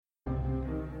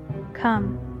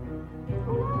Come,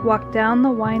 walk down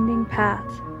the winding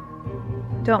path.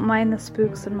 Don't mind the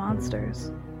spooks and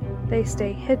monsters. They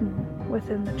stay hidden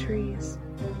within the trees.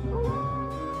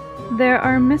 There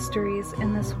are mysteries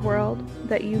in this world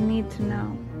that you need to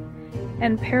know,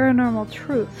 and paranormal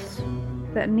truths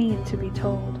that need to be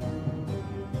told.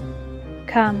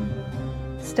 Come,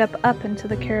 step up into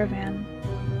the caravan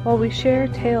while we share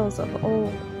tales of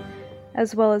old,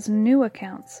 as well as new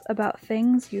accounts about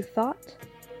things you thought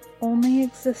only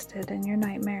existed in your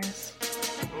nightmares.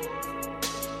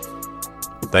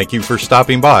 Thank you for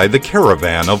stopping by the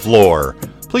Caravan of Lore.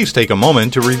 Please take a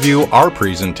moment to review our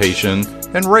presentation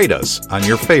and rate us on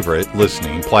your favorite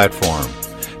listening platform.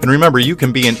 And remember, you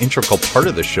can be an integral part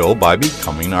of the show by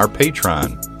becoming our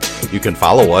patron. You can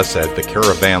follow us at the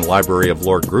Caravan Library of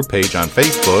Lore group page on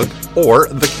Facebook or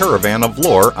the Caravan of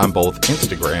Lore on both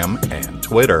Instagram and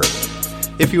Twitter.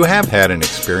 If you have had an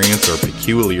experience or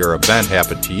peculiar event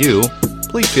happen to you,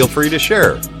 please feel free to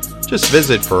share. Just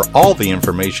visit for all the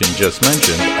information just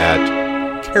mentioned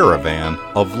at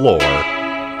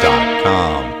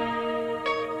caravanoflore.com.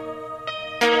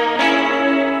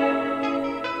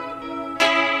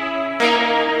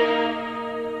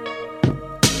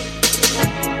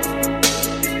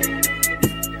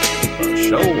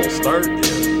 Show will start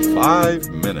in 5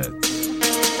 minutes.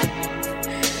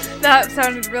 That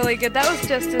sounded really good. That was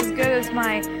just as good as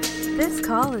my "this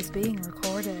call is being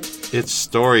recorded." It's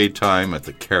story time at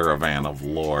the Caravan of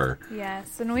Lore.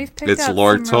 Yes, and we've picked it's out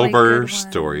Loretober some really good ones.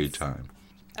 Story time.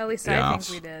 At least I think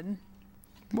we did.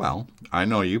 Well, I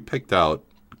know you picked out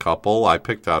a couple. I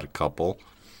picked out a couple.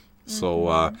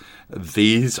 So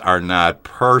these are not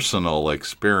personal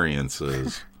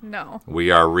experiences. No.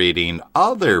 We are reading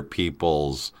other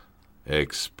people's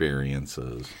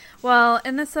experiences. Well,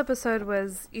 and this episode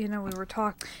was, we were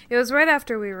talking. It was right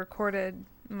after we recorded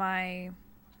my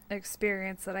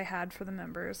experience that I had for the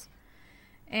members.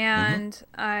 And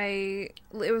it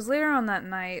was later on that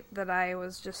night that I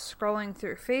was just scrolling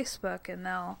through Facebook, and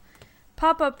they'll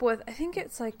pop up with, I think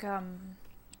it's like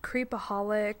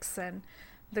Creepaholics and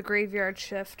The Graveyard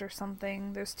Shift or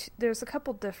something. There's a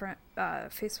couple different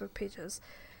Facebook pages.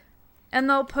 And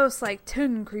they'll post like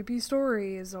 10 creepy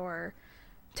stories or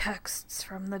texts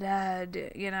from the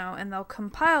dead, and they'll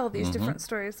compile these different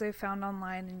stories they found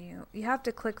online, and you have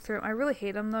to click through. I really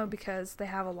hate them though, because they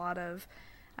have a lot of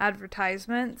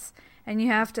advertisements, and you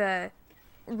have to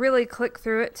really click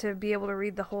through it to be able to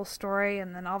read the whole story,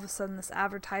 and then all of a sudden this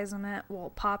advertisement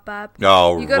will pop up.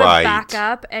 Oh, you go to back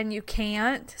up and you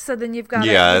can't, so then you've got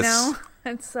to,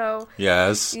 and so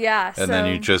and then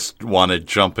you just want to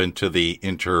jump into the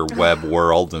interweb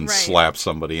world and slap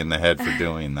somebody in the head for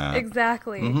doing that.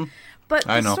 Exactly. But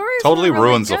I the know. stories Totally were really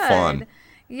ruins good. the fun.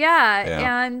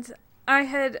 Yeah, and I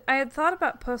had thought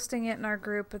about posting it in our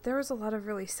group, but there was a lot of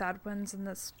really sad ones in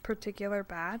this particular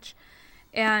batch.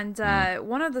 And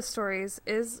one of the stories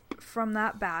is from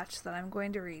that batch that I'm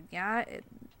going to read. Yeah,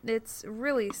 it's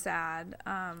really sad,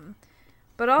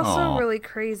 but also really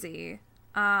crazy.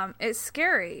 It's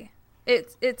scary.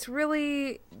 It's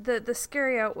really the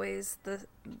scary outweighs the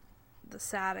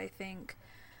sad, I think.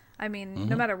 I mean,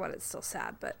 no matter what, it's still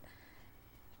sad, but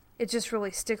it just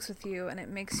really sticks with you, and it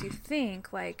makes you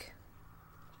think, like,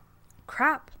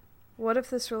 crap, what if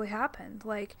this really happened?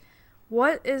 Like,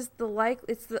 what is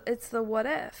it's the what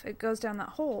if. It goes down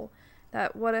that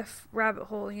what if rabbit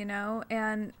hole,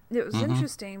 and it was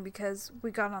interesting because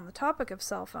we got on the topic of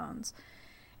cell phones,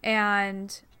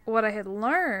 and what I had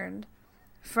learned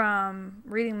from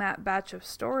reading that batch of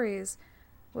stories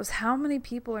was how many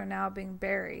people are now being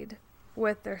buried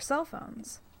with their cell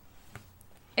phones.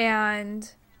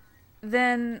 And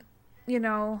then,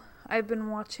 I've been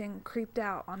watching Creeped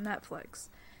Out on Netflix.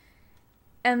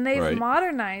 And they've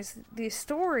modernized these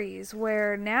stories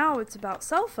where now it's about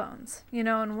cell phones.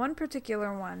 And one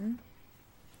particular one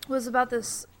was about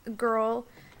this girl,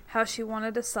 how she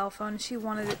wanted a cell phone. She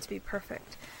wanted it to be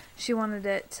perfect. She wanted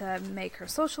it to make her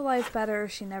social life better.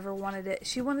 She never wanted it.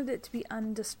 She wanted it to be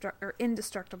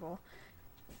indestructible.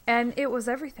 And it was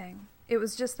everything. It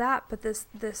was just that. But this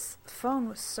phone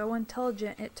was so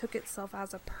intelligent, it took itself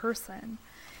as a person.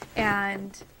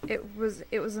 And it was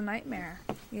a nightmare,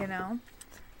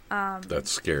 That's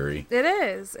scary. It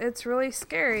is. It's really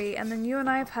scary. And then you and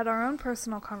I have had our own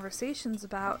personal conversations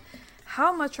about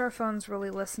how much our phones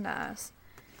really listen to us.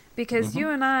 Because you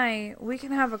and I, we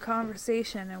can have a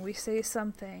conversation and we say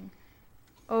something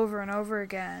over and over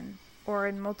again, or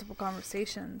in multiple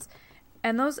conversations,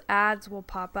 and those ads will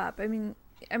pop up. I mean,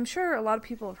 I'm sure a lot of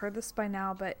people have heard this by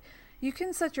now, but you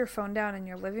can set your phone down in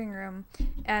your living room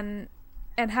and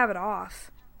have it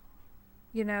off.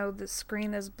 The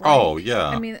screen is blank. Oh, yeah.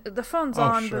 I mean, the phone's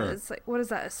on, sure. but it's like, what is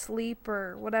that, asleep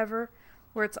or whatever,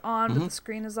 where it's on, but the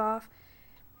screen is off.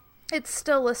 It's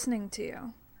still listening to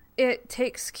you. It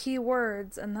takes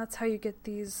keywords, and that's how you get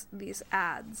these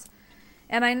ads.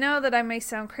 And I know that I may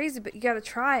sound crazy, but you got to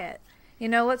try it.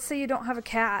 Let's say you don't have a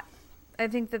cat. I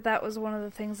think that was one of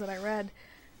the things that I read.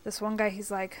 This one guy,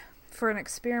 he's like, for an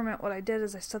experiment, what I did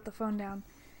is I set the phone down,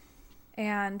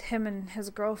 and him and his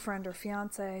girlfriend or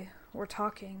fiance were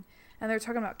talking, and they were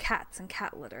talking about cats and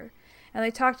cat litter. And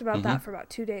they talked about that for about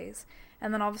 2 days.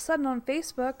 And then all of a sudden on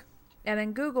Facebook and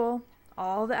in Google,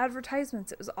 all the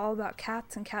advertisements, it was all about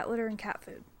cats and cat litter and cat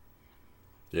food.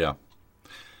 Yeah.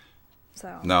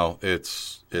 So. No,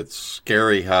 it's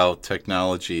scary how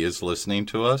technology is listening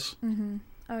to us. Mm-hmm.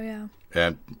 Oh, yeah.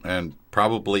 And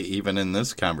probably even in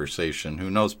this conversation,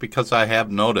 who knows? Because I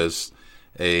have noticed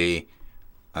an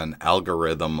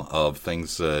algorithm of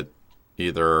things that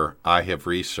either I have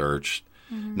researched.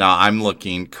 Mm-hmm. Now, I'm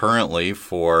looking currently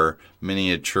for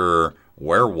miniature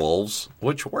werewolves,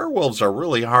 which werewolves are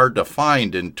really hard to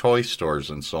find in toy stores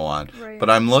and so on. Right. But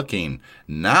I'm looking.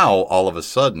 Now, all of a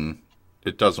sudden,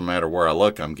 it doesn't matter where I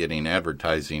look, I'm getting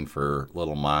advertising for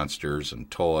little monsters and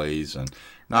toys. And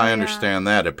now I understand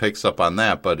that. It picks up on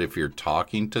that. But if you're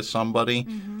talking to somebody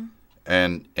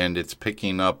and it's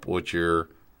picking up what your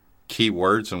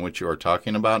keywords and what you are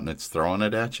talking about and it's throwing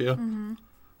it at you,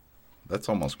 that's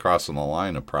almost crossing the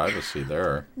line of privacy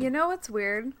there. You know what's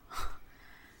weird?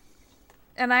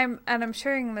 And I'm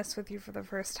sharing this with you for the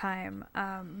first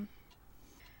time.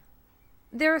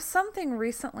 There was something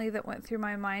recently that went through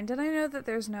my mind, and I know that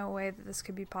there's no way that this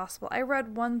could be possible. I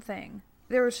read one thing.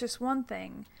 There was just one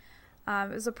thing. It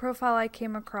was a profile I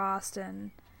came across,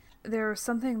 and there was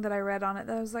something that I read on it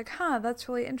that I was like, that's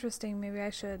really interesting. Maybe I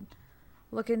should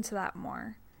look into that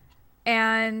more.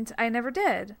 And I never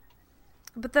did.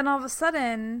 But then all of a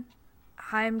sudden,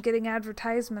 I'm getting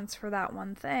advertisements for that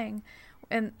one thing.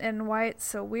 And why it's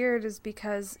so weird is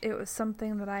because it was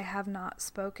something that I have not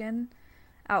spoken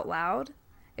out loud.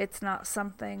 It's not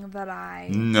something that I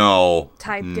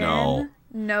typed in.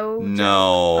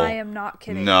 No. I am not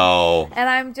kidding. No. And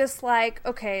I'm just like,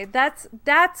 okay, that's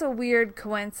a weird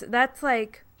coincidence. That's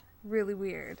like really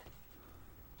weird.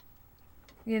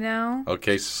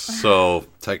 Okay, so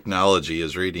technology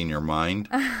is reading your mind?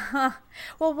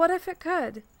 Well, what if it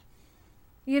could?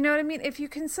 You know what I mean? If you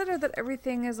consider that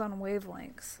everything is on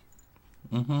wavelengths.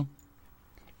 Mm-hmm.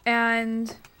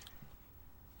 And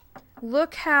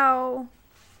look how,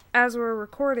 as we're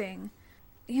recording,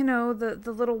 the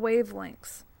little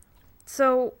wavelengths.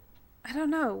 So, I don't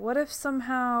know. What if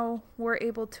somehow we're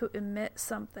able to emit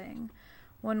something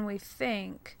when we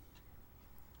think,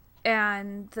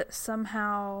 and that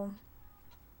somehow...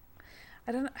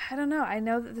 I don't know. I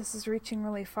know that this is reaching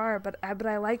really far, but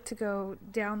I like to go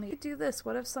down do this.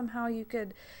 What if somehow you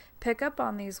could pick up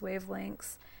on these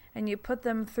wavelengths and you put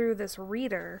them through this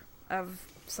reader of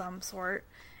some sort,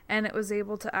 and it was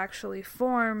able to actually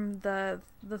form the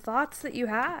thoughts that you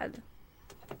had?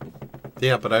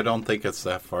 Yeah, but I don't think it's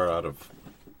that far out of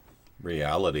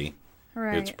reality.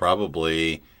 Right. It's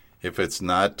probably, if it's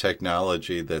not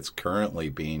technology that's currently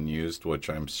being used, which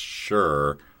I'm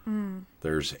sure...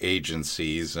 There's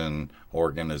agencies and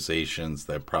organizations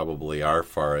that probably are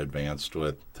far advanced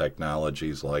with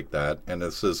technologies like that. And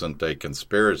this isn't a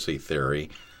conspiracy theory.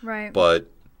 Right. But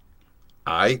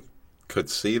I could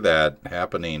see that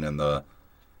happening in the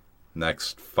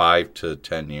next 5 to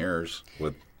 10 years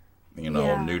with,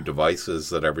 new devices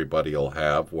that everybody will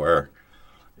have where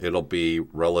it'll be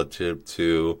relative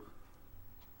to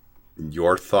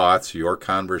your thoughts, your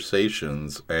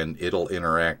conversations, and it'll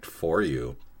interact for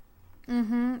you.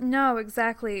 Mm-hmm. No,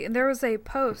 exactly. And there was a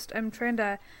post. I'm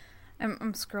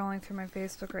scrolling through my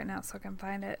Facebook right now so I can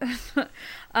find it.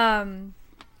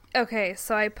 Okay,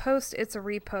 so it's a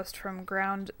repost from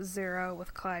Ground Zero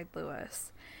with Clyde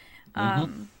Lewis.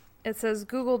 It says,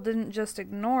 Google didn't just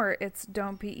ignore its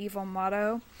Don't Be Evil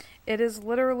motto. It is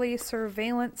literally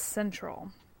surveillance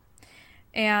central.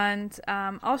 And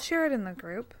I'll share it in the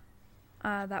group.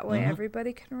 That way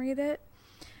everybody can read it.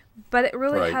 But it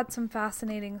really had some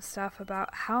fascinating stuff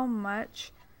about how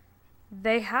much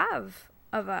they have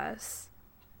of us.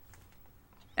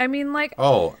 I mean, like...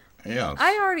 Oh, yeah.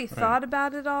 I already thought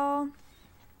about it all.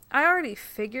 I already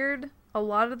figured a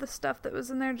lot of the stuff that was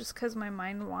in there just because my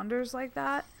mind wanders like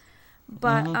that.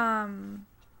 But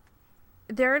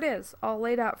there it is, all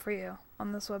laid out for you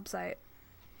on this website.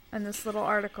 In this little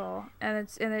article. And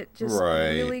it just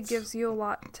really gives you a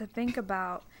lot to think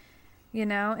about.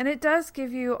 And it does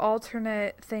give you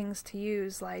alternate things to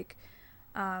use, like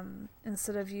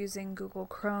Instead of using Google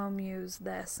Chrome, use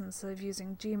this. Instead of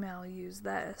using Gmail, use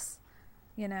this.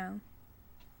 You know?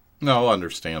 No,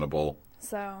 understandable.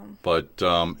 So. But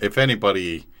if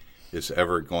anybody is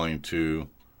ever going to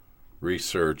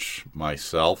research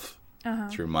myself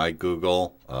through my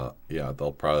Google,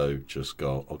 they'll probably just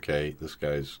go, okay, this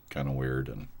guy's kind of weird,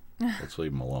 and let's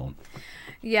leave him alone.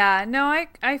 Yeah, no,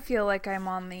 I feel like I'm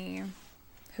on the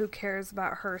who cares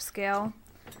about her scale.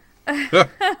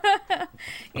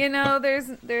 You know,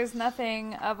 there's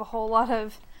nothing of a whole lot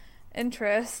of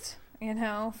interest, you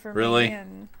know, for really? me,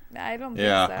 and I don't think so.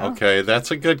 Yeah, okay,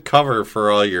 that's a good cover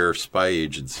for all your spy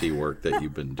agency work that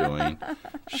you've been doing.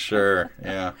 Sure,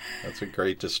 yeah, that's a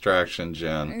great distraction,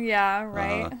 Jen. Yeah,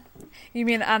 right. You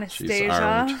mean Anastasia? She's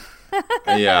armed.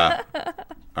 Yeah,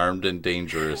 armed and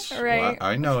dangerous. Right. Well,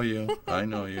 I know you.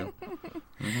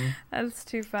 Mm-hmm. That's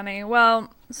too funny.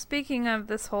 Well, speaking of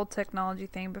this whole technology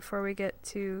thing, before we get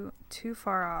too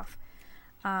far off,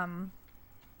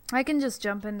 I can just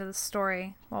jump into the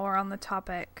story while we're on the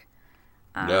topic.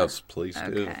 Yes, please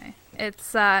do. Okay.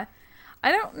 It's, I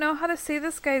don't know how to say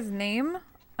this guy's name.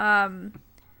 It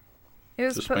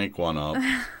was just make one up.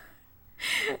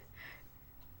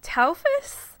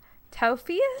 Taufius?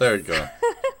 There you go.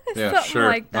 Yeah, something sure.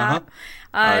 like that.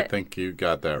 I think you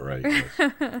got that right.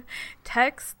 Yes.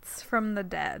 Texts from the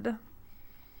dead.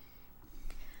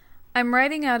 I'm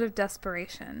writing out of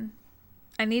desperation.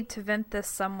 I need to vent this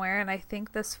somewhere, and I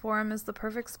think this forum is the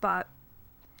perfect spot.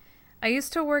 I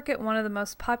used to work at one of the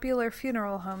most popular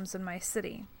funeral homes in my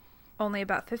city, only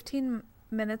about 15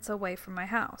 minutes away from my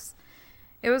house.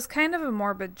 It was kind of a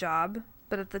morbid job,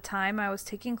 but at the time I was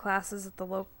taking classes at the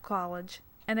local college,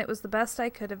 and it was the best I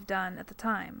could have done at the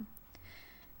time.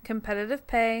 Competitive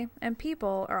pay and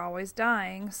people are always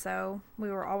dying, so we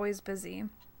were always busy.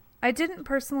 I didn't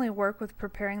personally work with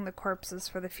preparing the corpses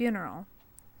for the funeral.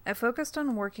 I focused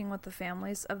on working with the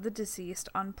families of the deceased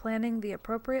on planning the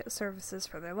appropriate services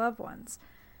for their loved ones.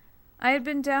 I had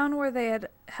been down where they had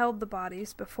held the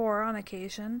bodies before on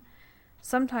occasion.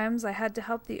 Sometimes I had to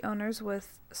help the owners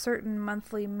with certain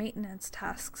monthly maintenance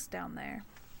tasks down there.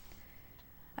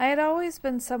 I had always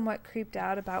been somewhat creeped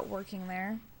out about working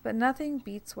there, but nothing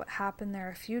beats what happened there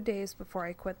a few days before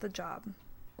I quit the job.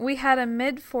 We had a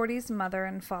mid-40s mother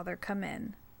and father come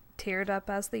in, teared up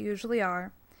as they usually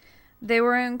are. They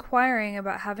were inquiring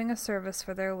about having a service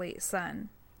for their late son.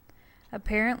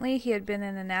 Apparently he had been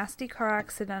in a nasty car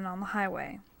accident on the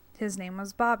highway. His name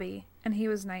was Bobby, and he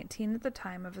was 19 at the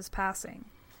time of his passing.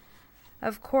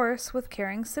 Of course, with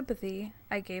caring sympathy,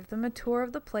 I gave them a tour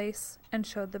of the place and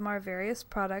showed them our various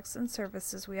products and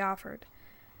services we offered.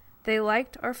 They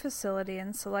liked our facility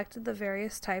and selected the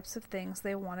various types of things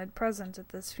they wanted present at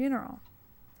this funeral.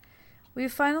 We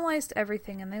finalized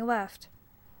everything and they left.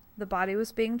 The body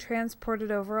was being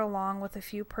transported over along with a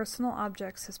few personal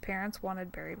objects his parents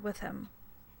wanted buried with him.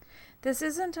 This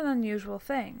isn't an unusual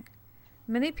thing.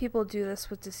 Many people do this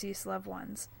with deceased loved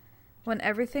ones. When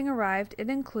everything arrived, it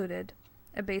included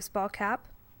a baseball cap,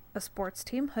 a sports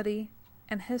team hoodie,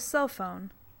 and his cell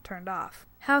phone turned off.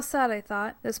 How sad, I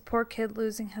thought, this poor kid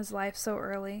losing his life so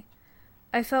early.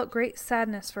 I felt great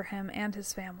sadness for him and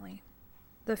his family.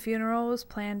 The funeral was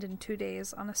planned in 2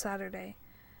 days on a Saturday.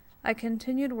 I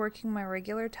continued working my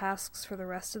regular tasks for the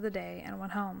rest of the day and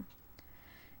went home.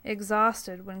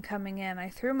 Exhausted when coming in, I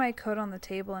threw my coat on the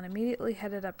table and immediately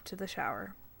headed up to the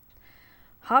shower.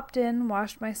 Hopped in,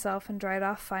 washed myself, and dried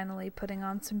off, finally putting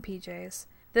on some PJs.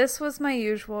 This was my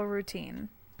usual routine.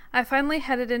 I finally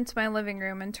headed into my living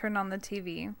room and turned on the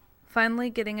TV, finally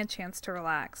getting a chance to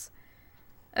relax.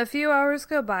 A few hours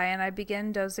go by and I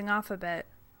begin dozing off a bit.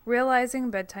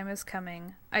 Realizing bedtime is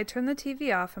coming, I turn the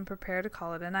TV off and prepare to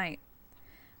call it a night.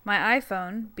 My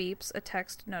iPhone beeps a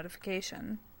text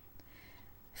notification.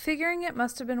 Figuring it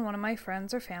must have been one of my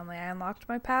friends or family, I unlocked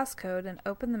my passcode and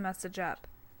opened the message up.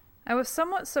 I was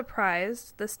somewhat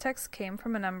surprised this text came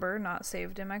from a number not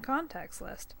saved in my contacts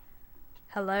list.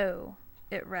 Hello,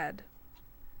 it read.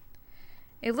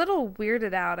 A little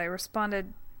weirded out, I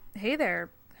responded, "Hey there,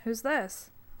 who's this?"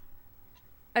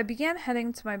 I began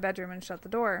heading to my bedroom and shut the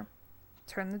door,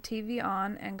 turned the TV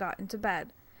on, and got into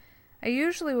bed. I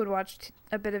usually would watch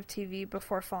a bit of TV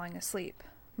before falling asleep.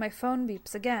 My phone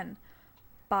beeps again.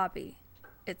 Bobby,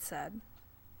 it said.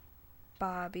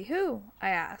 Bobby who? I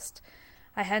asked.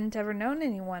 I hadn't ever known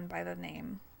anyone by the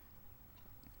name.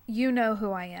 You know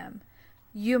who I am.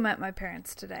 You met my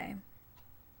parents today.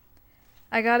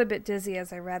 I got a bit dizzy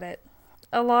as I read it,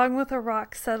 along with a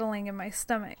rock settling in my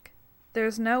stomach.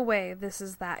 There's no way this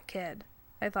is that kid,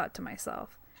 I thought to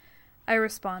myself. I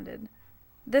responded,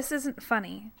 "This isn't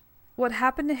funny. What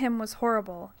happened to him was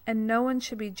horrible, and no one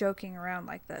should be joking around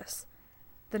like this.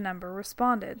 The number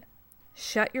responded,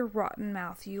 "Shut your rotten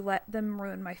mouth. You let them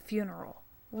ruin my funeral.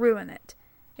 Ruin it.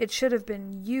 It should have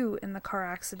been you in the car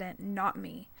accident, not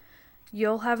me.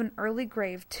 You'll have an early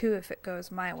grave, too, if it goes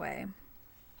my way."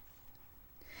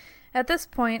 At this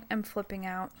point, I'm flipping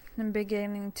out and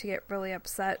beginning to get really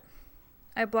upset.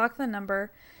 I block the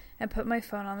number and put my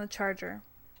phone on the charger.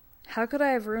 How could I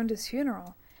have ruined his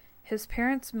funeral? His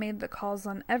parents made the calls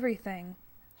on everything.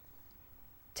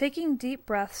 Taking deep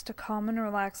breaths to calm and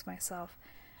relax myself,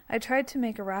 I tried to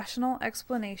make a rational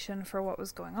explanation for what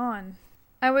was going on.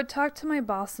 I would talk to my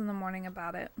boss in the morning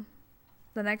about it.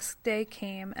 The next day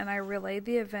came, and I relayed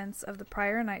the events of the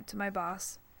prior night to my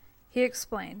boss. He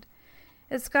explained,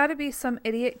 "It's got to be some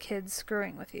idiot kids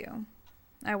screwing with you."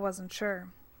 I wasn't sure.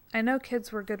 I know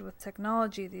kids were good with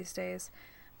technology these days,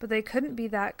 but they couldn't be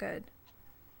that good.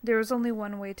 There was only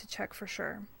one way to check for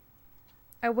sure.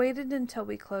 I waited until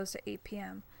we closed at 8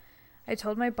 p.m. I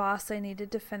told my boss I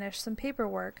needed to finish some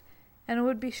paperwork and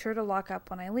would be sure to lock up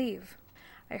when I leave.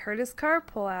 I heard his car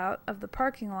pull out of the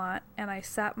parking lot, and I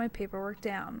sat my paperwork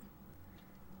down.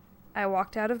 I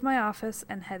walked out of my office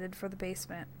and headed for the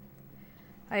basement.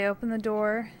 I opened the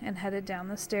door and headed down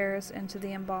the stairs into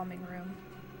the embalming room.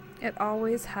 It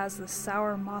always has this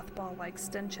sour mothball-like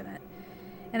stench in it,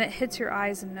 and it hits your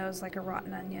eyes and nose like a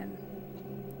rotten onion.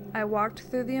 I walked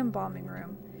through the embalming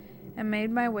room and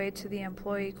made my way to the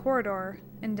employee corridor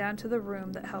and down to the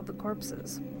room that held the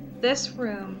corpses. This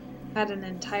room had an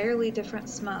entirely different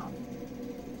smell.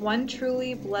 One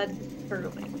truly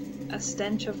blood-curdling, a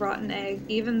stench of rotten egg.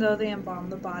 Even though they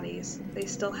embalmed the bodies, they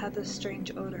still had this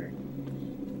strange odor.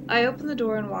 I opened the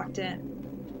door and walked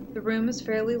in. The room is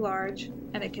fairly large,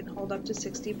 and it can hold up to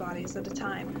 60 bodies at a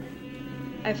time.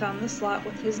 I found the slot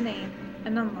with his name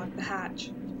and unlocked the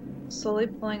hatch, slowly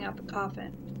pulling out the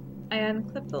coffin. I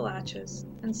unclipped the latches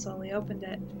and slowly opened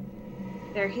it.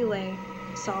 There he lay,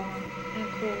 solemn and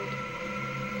cold.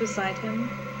 Beside him,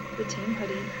 the team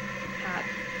hoodie, hat,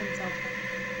 and cell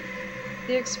phone.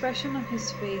 The expression on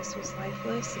his face was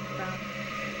lifeless and frowning.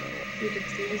 You could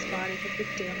see his body had been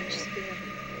damaged severely.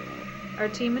 Our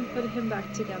team had put him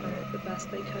back together the best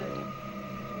they could.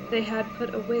 They had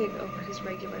put a wig over his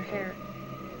regular hair.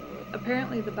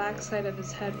 Apparently the backside of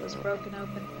his head was broken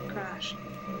open and crashed.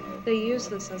 They used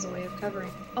this as a way of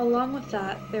covering. Along with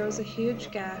that, there was a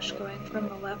huge gash going from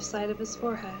the left side of his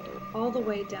forehead all the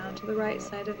way down to the right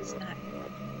side of his neck.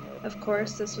 Of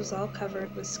course, this was all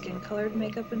covered with skin-colored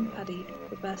makeup and putty,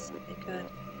 the best that they could.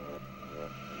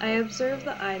 I observed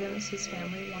the items his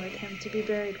family wanted him to be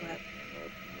buried with.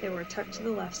 They were tucked to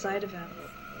the left side of him.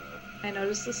 I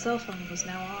noticed the cell phone was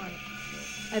now on.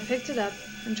 I picked it up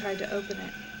and tried to open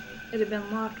it. It had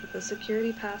been locked with a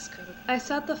security passcode. I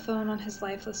set the phone on his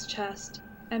lifeless chest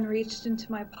and reached into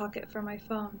my pocket for my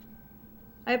phone.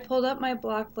 I pulled up my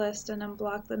block list and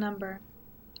unblocked the number.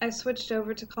 I switched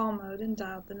over to call mode and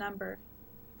dialed the number.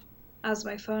 As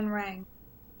my phone rang,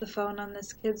 the phone on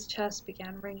this kid's chest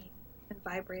began ringing and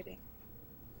vibrating.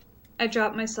 I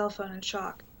dropped my cell phone in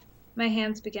shock. My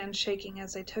hands began shaking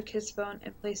as I took his phone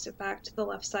and placed it back to the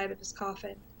left side of his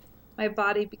coffin. My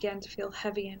body began to feel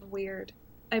heavy and weird.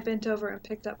 I bent over and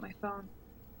picked up my phone.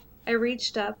 I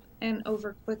reached up and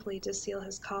over quickly to seal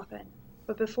his coffin,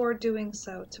 but before doing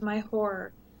so, to my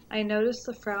horror, I noticed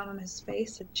the frown on his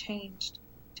face had changed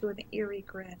to an eerie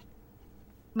grin.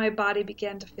 My body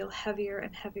began to feel heavier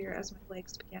and heavier as my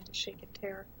legs began to shake in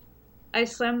terror. I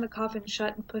slammed the coffin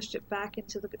shut and pushed it back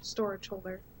into the storage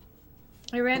holder.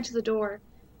 I ran to the door,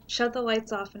 shut the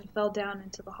lights off, and fell down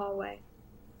into the hallway.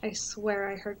 I swear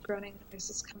I heard groaning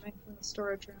noises coming from the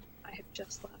storage room I had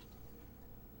just left.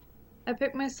 I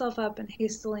picked myself up and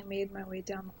hastily made my way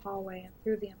down the hallway and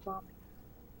through the embalming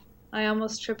room. I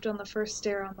almost tripped on the first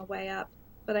stair on the way up,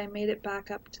 but I made it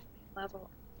back up to the main level.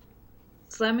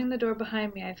 Slamming the door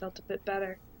behind me, I felt a bit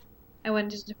better. I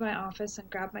went into my office and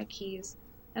grabbed my keys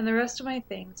and the rest of my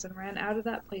things and ran out of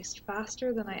that place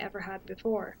faster than I ever had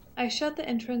before. I shut the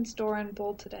entrance door and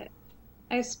bolted it.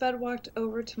 I sped-walked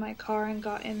over to my car and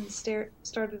got in and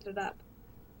started it up.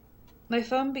 My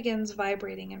phone begins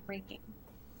vibrating and ringing.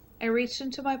 I reached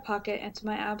into my pocket, and to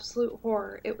my absolute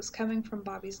horror, it was coming from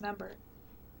Bobby's number.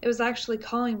 It was actually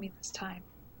calling me this time.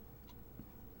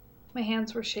 My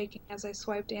hands were shaking as I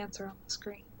swiped answer on the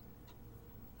screen.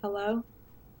 Hello?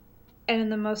 And in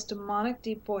the most demonic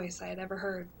deep voice I had ever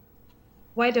heard.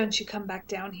 Why don't you come back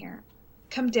down here?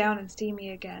 Come down and see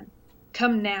me again.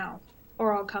 Come now,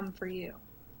 or I'll come for you.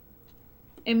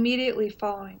 Immediately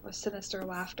following was sinister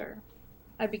laughter.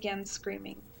 I began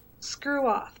screaming, Screw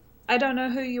off! I don't know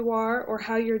who you are or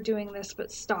how you're doing this,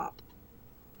 but stop.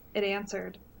 It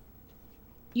answered,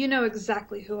 You know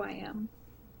exactly who I am.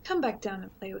 Come back down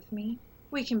and play with me.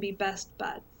 We can be best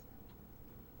buds.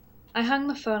 I hung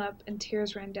the phone up and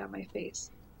tears ran down my face.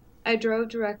 I drove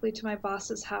directly to my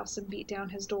boss's house and beat down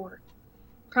his door.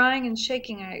 Crying and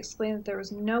shaking, I explained that there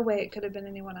was no way it could have been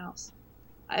anyone else.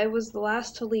 I was the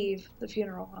last to leave the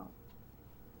funeral home.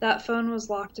 That phone was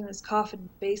locked in his coffin in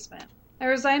the basement. I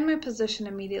resigned my position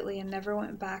immediately and never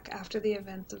went back after the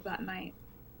events of that night.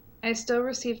 I still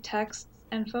receive texts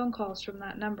and phone calls from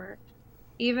that number.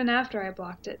 Even after I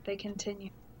blocked it, they continue.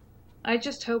 I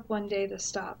just hope one day this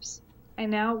stops. I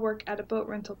now work at a boat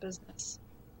rental business.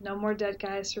 No more dead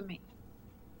guys for me.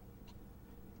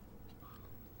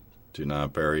 Do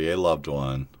not bury a loved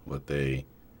one with a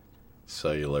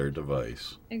cellular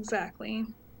device. Exactly.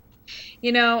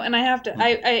 You know, and I have to,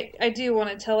 I do want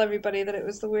to tell everybody that it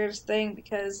was the weirdest thing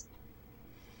because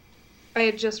I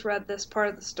had just read this part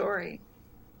of the story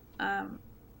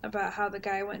about how the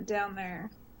guy went down there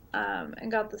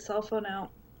and got the cell phone out.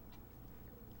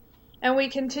 And we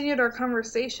continued our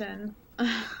conversation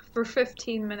for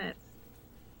 15 minutes,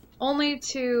 only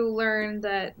to learn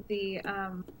that the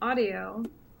audio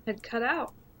had cut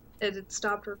out. It had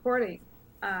stopped recording.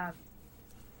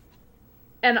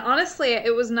 And honestly,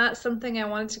 it was not something I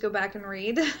wanted to go back and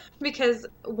read because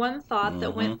one thought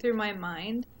that went through my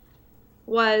mind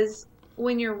was,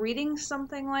 when you're reading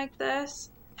something like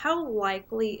this, how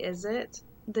likely is it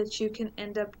that you can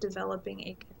end up developing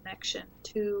a connection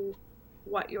to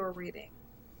what you're reading?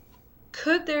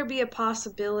 Could there be a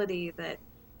possibility that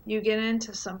you get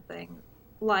into something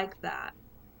like that,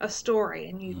 a story,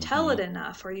 and you tell it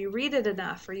enough, or you read it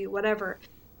enough, or you whatever,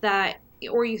 that,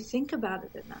 or you think about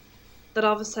it enough, that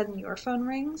all of a sudden your phone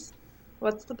rings?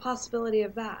 What's the possibility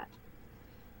of that?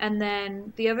 And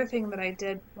then the other thing that I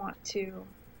did want to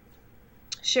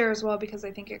share as well, because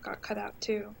I think it got cut out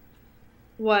too,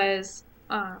 was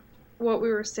what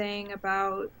we were saying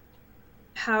about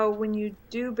how when you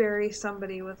do bury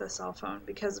somebody with a cell phone,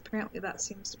 because apparently that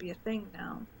seems to be a thing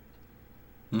now,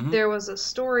 there was a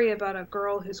story about a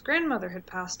girl whose grandmother had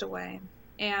passed away,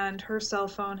 and her cell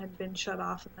phone had been shut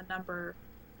off, and the number,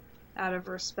 out of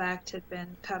respect, had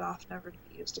been cut off, never to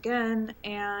be used again,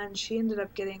 and she ended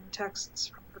up getting texts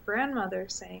from her grandmother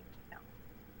saying, you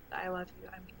know, I love you,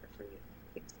 I'm here for you,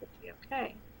 things will be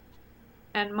okay.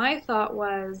 And my thought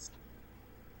was,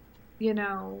 you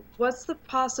know, what's the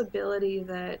possibility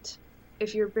that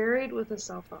if you're buried with a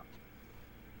cell phone,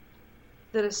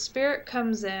 that a spirit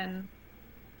comes in,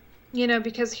 you know,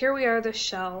 because here we are, this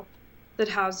shell that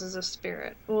houses a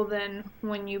spirit. Well, then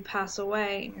when you pass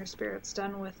away and your spirit's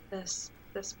done with this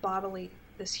bodily,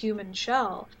 this human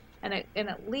shell, and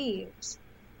it leaves,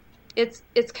 it's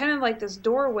kind of like this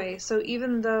doorway. So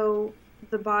even though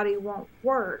the body won't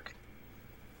work,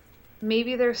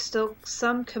 maybe there's still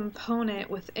some component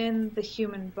within the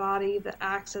human body that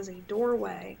acts as a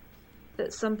doorway,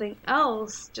 that something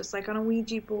else, just like on a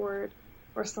Ouija board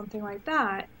or something like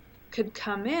that, could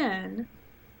come in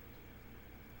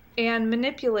and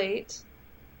manipulate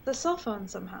the cell phone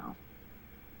somehow.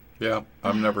 Yeah,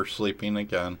 I'm never sleeping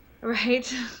again.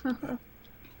 Right?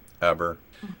 Ever.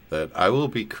 That I will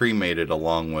be cremated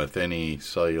along with any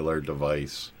cellular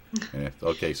device.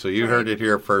 Okay, so you heard it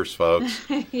here first, folks.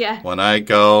 Yeah. When I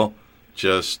go,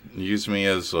 just use me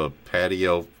as a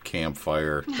patio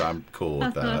campfire. I'm cool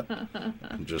with that.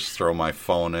 And just throw my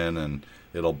phone in, and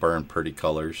it'll burn pretty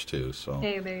colors, too. So.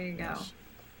 Hey, there you go.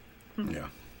 Yeah.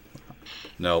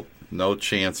 No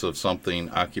chance of something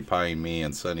occupying me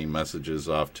and sending messages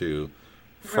off to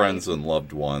friends and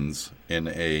loved ones in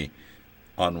a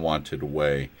unwanted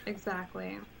way.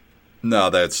 Exactly.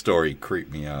 No, that story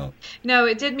creeped me out. No,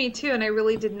 it did me too, and I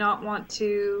really did not want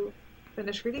to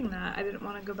finish reading that. I didn't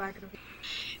want to go back and read.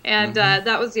 And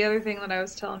that was the other thing that I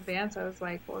was telling Vance. I was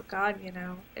like, well, God, you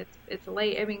know, it's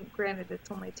late. I mean, granted, it's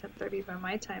only 10:30 by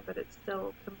my time, but it's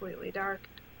still completely dark.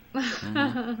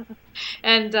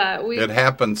 And it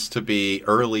happens to be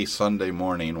early Sunday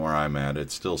morning where I'm at.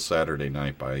 It's still Saturday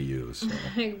night by you. So.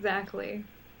 Exactly.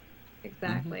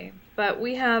 But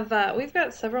we have we've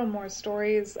got several more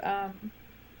stories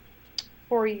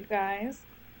for you guys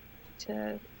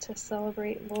to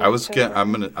celebrate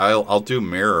Loretober. I'll do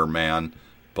Mirror Man,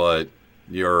 but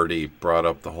you already brought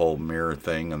up the whole mirror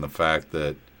thing and the fact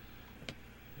that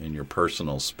in your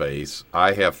personal space,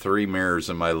 I have 3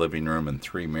 mirrors in my living room and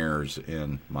 3 mirrors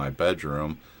in my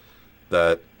bedroom.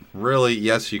 That really,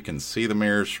 yes, you can see the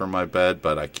mirrors from my bed,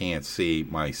 but I can't see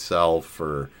myself,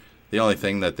 or the only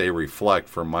thing that they reflect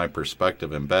from my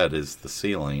perspective in bed is the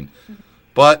ceiling.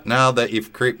 But now that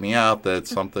you've creeped me out that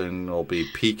something will be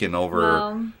peeking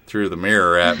over through the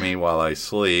mirror at me while I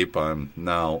sleep, I'm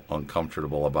now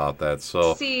uncomfortable about that.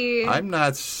 So I'm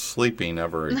not sleeping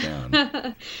ever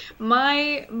again.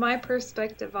 My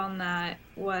perspective on that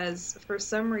was, for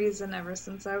some reason, ever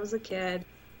since I was a kid,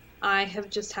 I have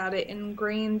just had it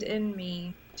ingrained in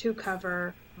me to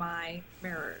cover my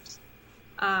mirrors.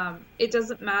 It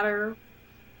doesn't matter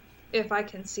if I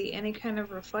can see any kind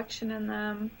of reflection in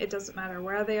them. It doesn't matter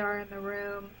where they are in the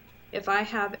room. If I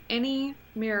have any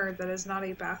mirror that is not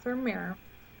a bathroom mirror,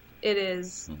 it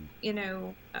is,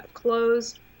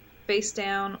 closed, face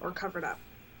down, or covered up.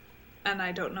 And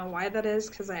I don't know why that is,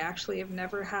 because I actually have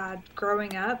never had,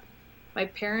 growing up, my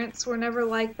parents were never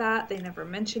like that. They never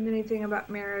mentioned anything about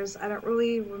mirrors. I don't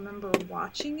really remember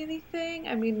watching anything.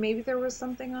 I mean, maybe there was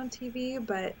something on TV,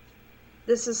 but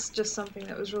this is just something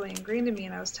that was really ingrained in me.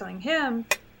 And I was telling him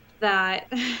that,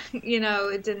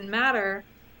 it didn't matter.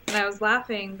 And I was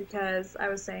laughing because I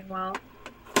was saying, well,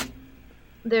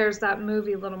 there's that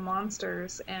movie Little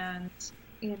Monsters, and,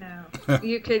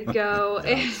 you could go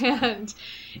and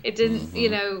it didn't,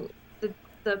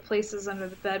 the places under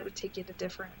the bed would take you to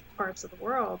different parts of the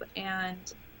world.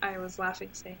 And I was laughing,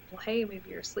 saying, well, hey, maybe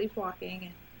you're sleepwalking,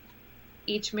 and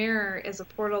each mirror is a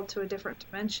portal to a different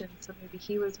dimension, so maybe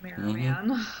he was Mirror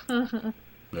Man.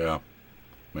 Yeah,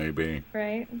 maybe.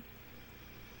 Right?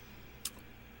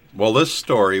 Well, this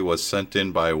story was sent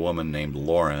in by a woman named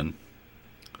Lauren.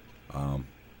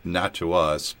 Not to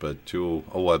us, but to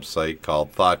a website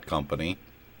called Thought Company.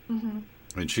 Mm-hmm.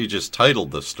 And she just titled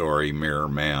the story Mirror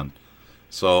Man.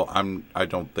 So I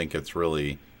don't think it's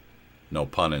really, no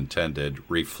pun intended,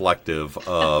 reflective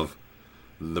of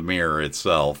the mirror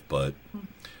itself. But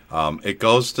it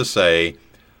goes to say,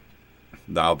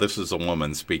 now this is a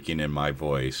woman speaking in my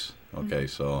voice. Okay,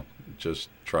 so just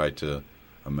try to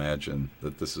imagine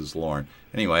that this is Lauren.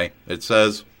 Anyway, it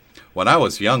says, when I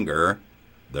was younger,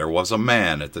 there was a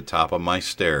man at the top of my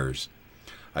stairs.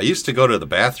 I used to go to the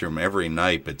bathroom every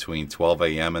night between 12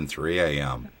 a.m. and 3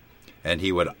 a.m., and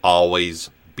he would always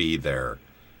be there.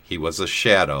 He was a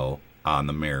shadow on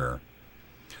the mirror.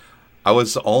 I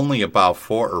was only about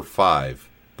 4 or 5,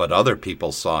 but other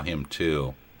people saw him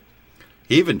too.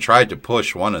 He even tried to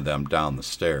push one of them down the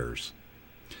stairs.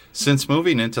 Since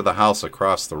moving into the house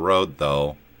across the road,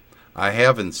 though, I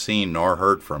haven't seen nor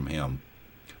heard from him.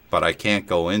 But I can't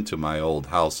go into my old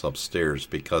house upstairs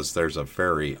because there's a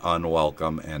very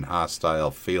unwelcome and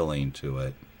hostile feeling to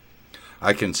it.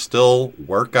 I still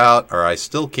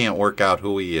can't work out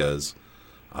who he is.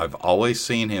 I've always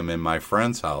seen him in my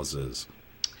friends' houses.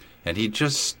 And he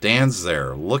just stands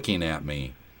there looking at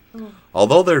me.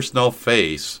 Although there's no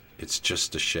face, it's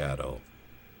just a shadow.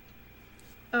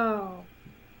 Oh.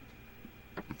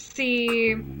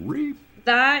 See,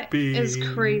 that is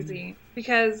crazy.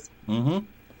 Because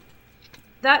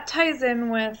that ties in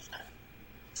with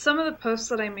some of the posts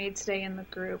that I made today in the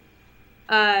group.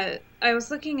 I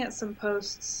was looking at some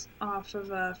posts off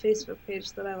of a Facebook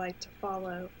page that I like to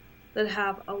follow that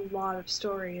have a lot of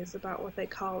stories about what they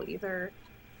call either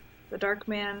the Dark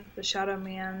Man, the Shadow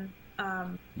Man.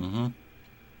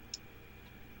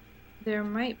 There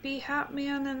might be Hat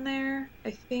Man in there,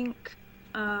 I think.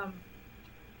 And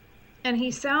he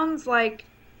sounds like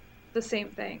the same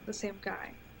thing, the same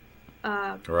guy.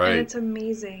 Right. And it's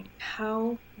amazing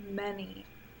how many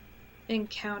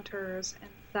encounters and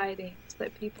sightings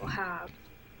that people have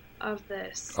of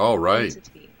this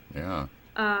entity. Yeah.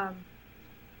 I'm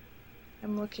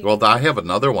looking. Well, I have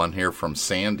another one here from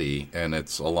Sandy, and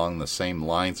it's along the same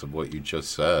lines of what you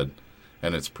just said,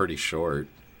 and it's pretty short.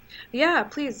 Yeah,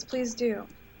 please do.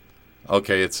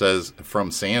 Okay, it says, from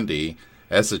Sandy,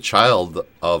 as a child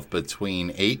of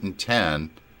between 8 and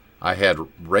 10, I had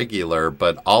regular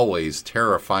but always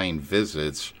terrifying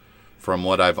visits from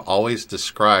what I've always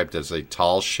described as a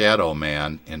tall shadow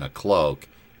man in a cloak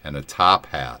and a top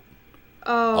hat.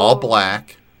 Oh. All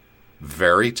black,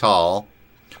 very tall.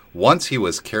 Once he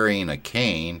was carrying a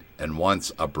cane and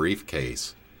once a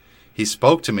briefcase. He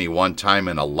spoke to me one time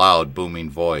in a loud, booming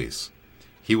voice.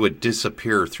 He would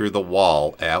disappear through the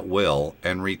wall at will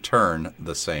and return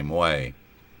the same way.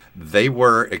 They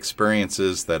were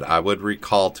experiences that I would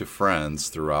recall to friends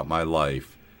throughout my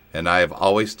life, and I have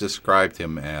always described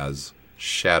him as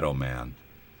Shadow Man.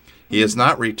 He has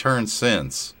not returned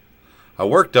since. I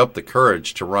worked up the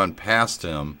courage to run past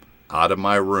him out of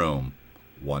my room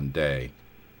one day,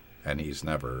 and he's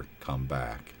never come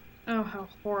back. Oh, how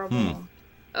horrible.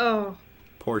 Oh.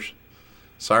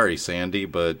 Sorry, Sandy,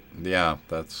 but yeah,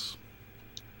 that's...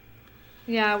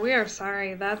 Yeah, we are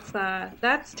sorry. That's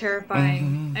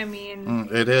terrifying. Mm-hmm. I mean,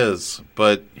 It is,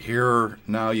 but here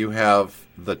now you have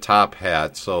the top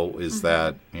hat. So is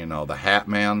that, the Hat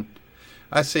Man?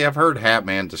 I see. I've heard Hat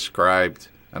Man described,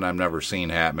 and I've never seen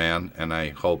Hat Man, and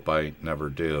I hope I never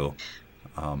do.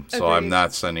 So I'm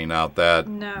not sending out that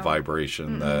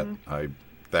vibration that I'm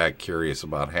that curious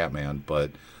about Hat Man.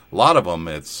 But a lot of them,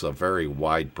 it's a very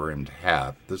wide-brimmed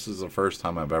hat. This is the first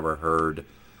time I've ever heard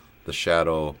the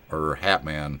Shadow or Hat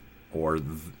Man or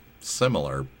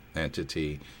similar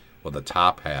entity with a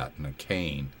top hat and a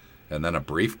cane and then a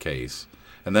briefcase.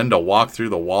 And then to walk through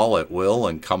the wall at will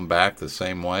and come back the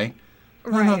same way.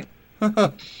 Right.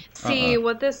 See,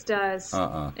 what this does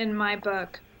in my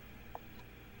book,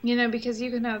 because you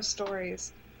can have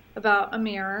stories about a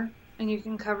mirror and you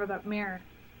can cover that mirror.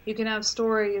 You can have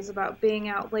stories about being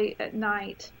out late at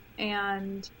night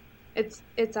and it's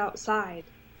outside,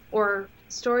 or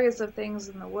stories of things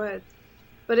in the woods.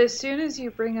 But as soon as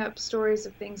you bring up stories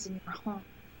of things in your home,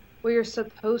 where you're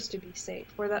supposed to be safe,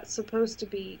 where that's supposed to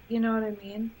be, you know what I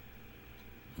mean?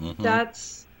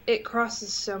 It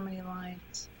crosses so many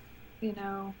lines.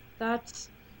 That's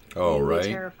really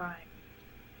terrifying.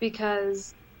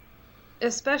 Because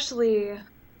especially,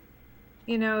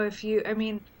 if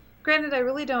you, granted, I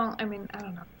really don't, I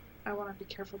don't know. I want to be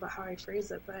careful about how I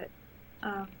phrase it, but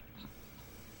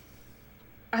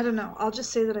I don't know. I'll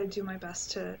just say that I do my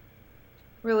best to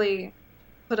really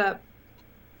put up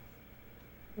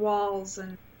walls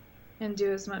and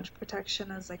do as much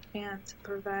protection as I can to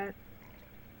prevent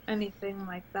anything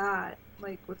like that,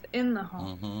 like within the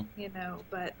home,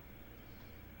 but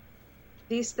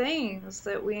these things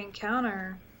that we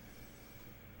encounter,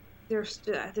 they're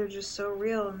just so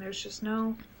real, and there's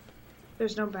no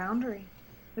boundary.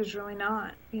 There's really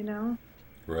not,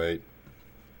 Right.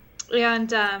 And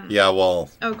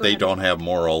they don't have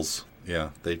morals.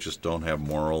 Yeah, they just don't have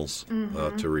morals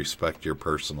to respect your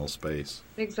personal space.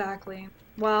 Exactly.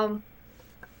 Well,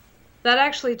 that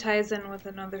actually ties in with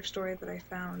another story that I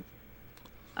found.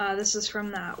 This is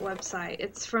from that website.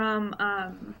 It's from,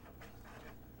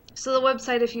 so the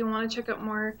website, if you want to check out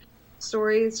more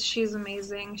stories, she's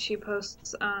amazing. She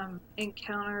posts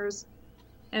encounters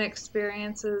and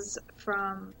experiences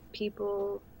from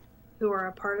people who are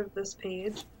a part of this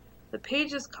page. The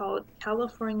page is called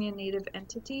California Native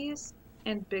Entities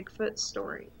and Bigfoot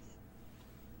Stories.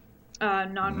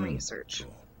 Non-research.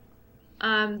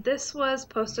 This was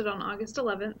posted on August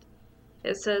 11th.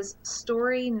 It says,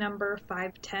 story number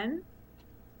 510,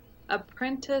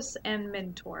 Apprentice and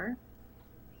Mentor.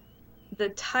 The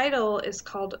title is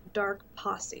called Dark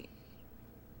Posse.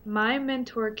 My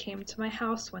mentor came to my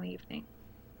house one evening.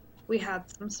 We had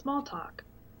some small talk.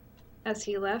 As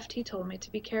he left, he told me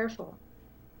to be careful.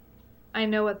 I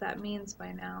know what that means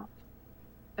by now.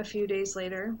 A few days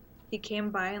later, he came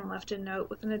by and left a note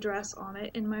with an address on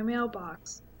it in my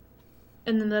mailbox.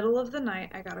 In the middle of the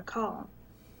night, I got a call.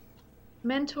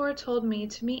 Mentor told me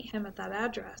to meet him at that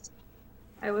address.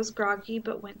 I was groggy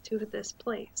but went to this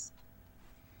place.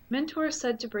 Mentor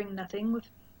said to bring nothing with me.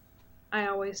 I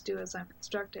always do as I'm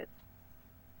instructed.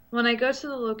 When I go to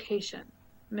the location,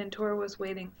 Mentor was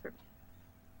waiting for me.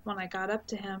 When I got up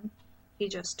to him, he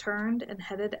just turned and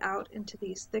headed out into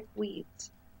these thick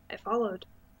weeds. I followed.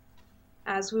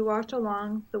 As we walked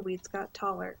along, the weeds got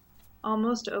taller,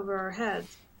 almost over our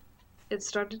heads. It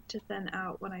started to thin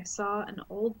out when I saw an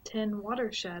old tin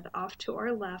watershed off to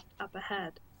our left up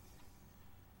ahead.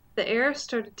 The air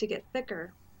started to get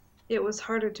thicker. It was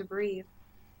harder to breathe.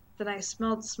 Then I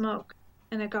smelled smoke,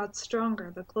 and it got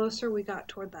stronger the closer we got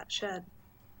toward that shed.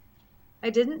 I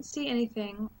didn't see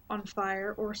anything on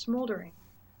fire or smoldering,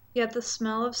 yet the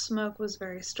smell of smoke was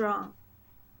very strong.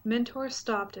 Mentor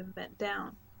stopped and bent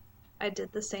down. I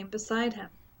did the same beside him.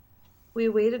 We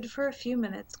waited for a few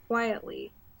minutes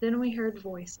quietly, then we heard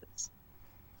voices.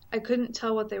 I couldn't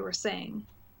tell what they were saying.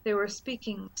 They were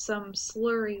speaking some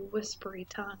slurry, whispery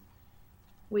tongue.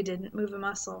 We didn't move a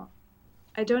muscle.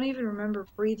 I don't even remember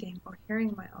breathing or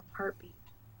hearing my own heartbeat.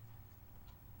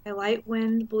 A light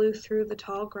wind blew through the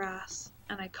tall grass,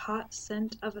 and I caught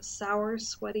scent of a sour,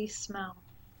 sweaty smell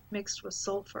mixed with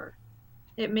sulfur.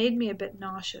 It made me a bit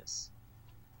nauseous.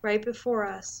 Right before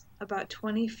us, about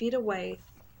 20 feet away,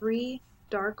 3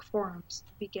 dark forms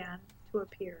began to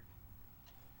appear.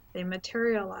 They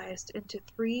materialized into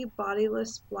 3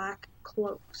 bodiless black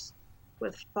cloaks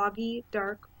with foggy,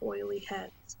 dark, oily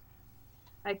heads.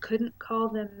 I couldn't call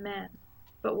them men,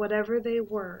 but whatever they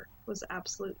were was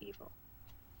absolute evil.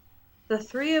 The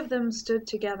 3 of them stood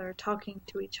together talking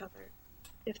to each other.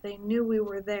 If they knew we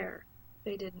were there,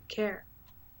 they didn't care.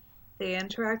 They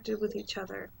interacted with each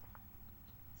other,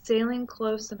 sailing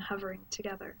close and hovering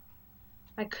together.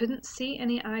 I couldn't see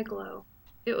any eye glow.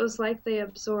 It was like they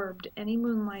absorbed any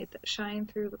moonlight that shined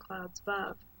through the clouds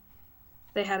above.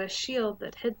 They had a shield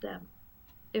that hid them.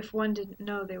 If one didn't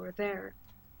know they were there,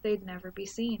 they'd never be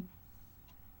seen.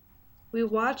 We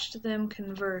watched them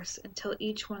converse until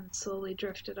each one slowly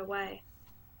drifted away.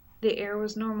 The air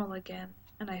was normal again,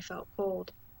 and I felt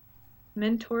cold.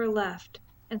 Mentor left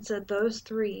and said those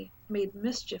three made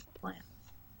mischief plans.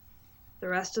 The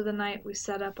rest of the night we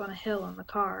sat up on a hill in the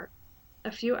car. A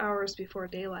few hours before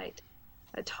daylight,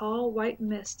 a tall white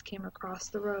mist came across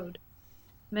the road.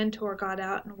 Mentor got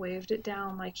out and waved it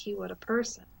down like he would a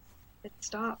person. It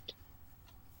stopped.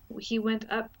 He went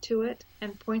up to it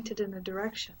and pointed in a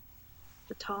direction.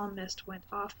 The tall mist went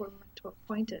off where Mentor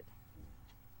pointed.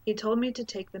 He told me to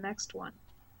take the next one.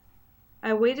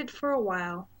 I waited for a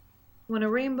while. When a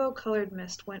rainbow-colored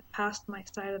mist went past my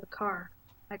side of the car,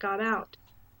 I got out.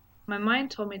 My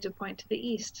mind told me to point to the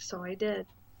east, so I did.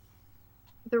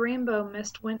 The rainbow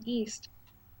mist went east.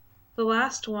 The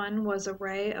last one was a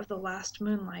ray of the last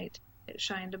moonlight. It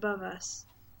shined above us.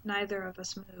 Neither of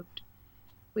us moved.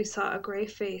 We saw a gray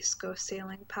face go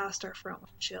sailing past our front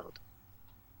windshield.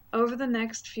 Over the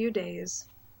next few days,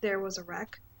 there was a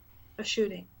wreck, a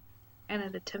shooting, and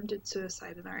an attempted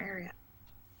suicide in our area.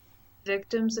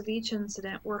 Victims of each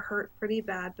incident were hurt pretty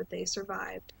bad, but they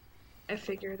survived. I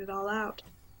figured it all out.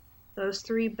 Those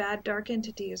three bad dark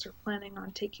entities were planning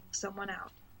on taking someone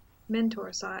out.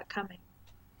 Mentor saw it coming.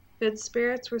 Good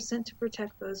spirits were sent to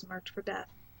protect those marked for death.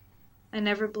 I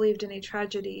never believed any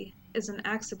tragedy is an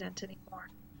accident anymore.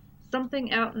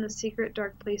 Something out in the secret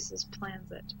dark places plans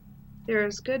it. There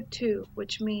is good too,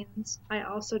 which means I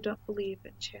also don't believe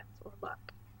in chance or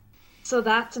luck. So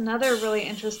that's another really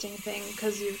interesting thing,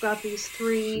 because you've got these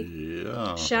three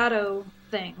shadow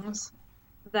things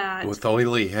that... With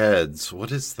oily heads. What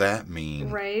does that mean?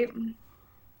 Right.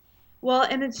 Well,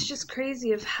 and it's just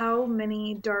crazy of how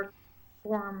many dark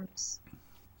forms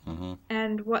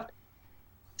and what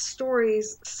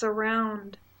stories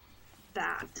surround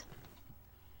that.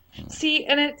 See,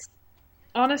 and it's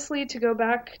honestly, to go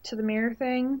back to the mirror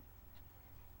thing,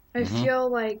 I feel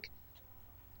like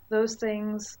those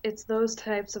things, it's those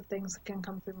types of things that can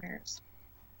come through mirrors.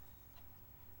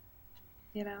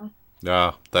 You know?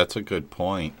 Yeah, that's a good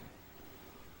point.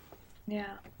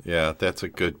 Yeah. Yeah, that's a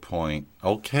good point.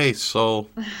 Okay, so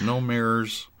no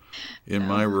mirrors in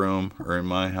my room or in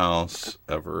my house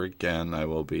ever again. I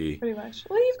will be pretty much.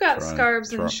 Well, you've got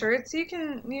scarves and shirts. You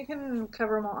can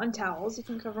cover them all, and towels. You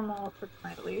can cover them all up for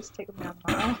tonight at least. Take them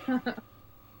down tomorrow.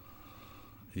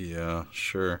 Yeah,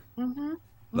 sure.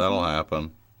 That'll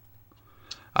happen.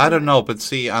 I don't know, but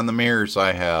see, on the mirrors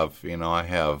I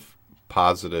have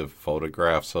positive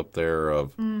photographs up there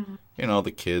of,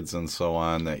 the kids and so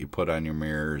on that you put on your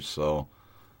mirrors, so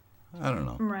I don't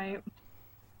know. Right.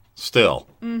 Still.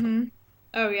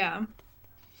 Oh, yeah.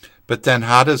 But then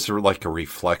how does like a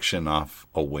reflection off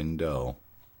a window?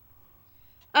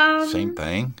 Same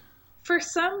thing? For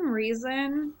some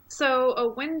reason, so a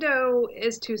window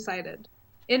is two-sided.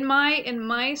 In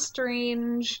my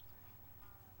strange...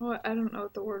 Well, I don't know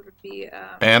what the word would be.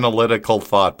 Analytical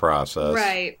thought process.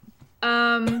 Right.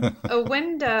 A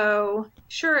window,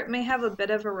 sure, it may have a bit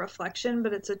of a reflection,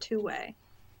 but it's a two-way.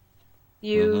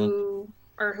 You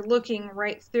are looking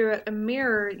right through it. A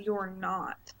mirror, you're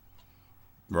not.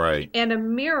 Right. And a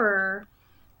mirror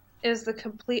is the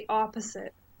complete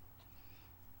opposite.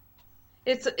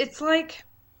 It's like...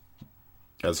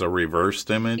 As a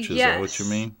reversed image? Is that what you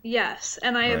mean? Yes.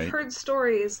 And I have heard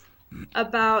stories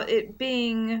about it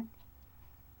being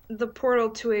the portal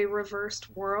to a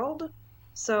reversed world.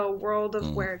 So a world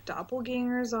of where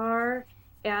doppelgangers are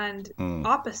and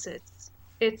opposites.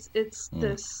 It's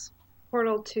this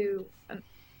portal to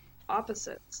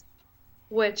opposites,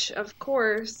 which of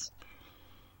course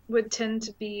would tend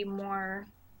to be more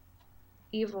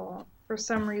evil for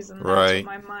some reason. That's what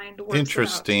my mind works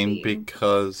Interesting,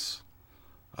 because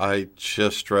I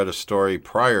just read a story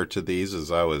prior to these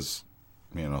as I was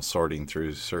sorting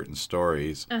through certain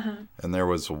stories. And there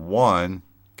was one,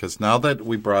 because now that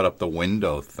we brought up the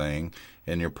window thing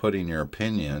and you're putting your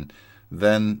opinion,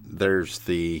 then there's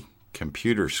the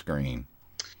computer screen,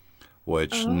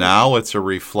 which now it's a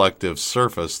reflective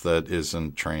surface that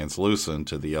isn't translucent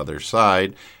to the other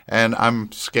side. And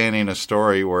I'm scanning a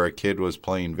story where a kid was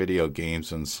playing video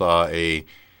games and saw a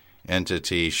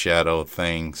entity shadow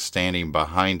thing standing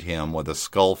behind him with a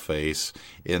skull face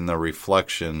in the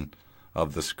reflection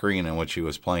of the screen in which he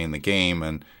was playing the game,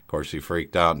 and of course he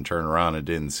freaked out and turned around and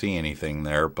didn't see anything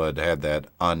there, but had that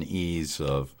unease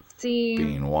of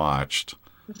being watched.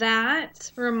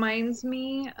 That reminds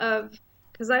me of,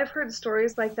 because I've heard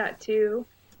stories like that too,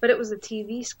 but it was a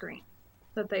TV screen.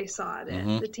 that they saw it in.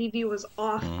 Mm-hmm. The TV was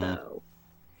off, Mm-hmm. though.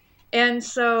 And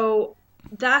so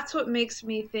that's what makes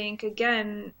me think,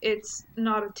 again, it's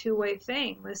not a two-way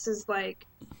thing. This is like,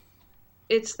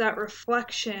 it's that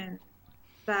reflection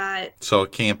that... So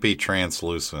it can't be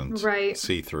translucent, right.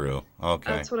 see-through.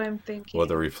 Okay. That's what I'm thinking.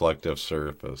 With a reflective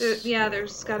surface.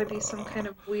 There's got to be some kind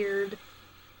of weird...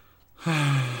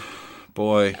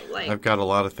 Boy, I've got a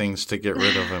lot of things to get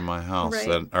rid of in my house right.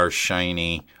 that are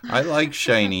shiny. I like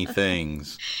shiny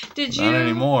things. Not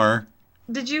anymore.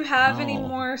 Did you have any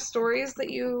more stories that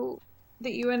you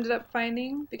ended up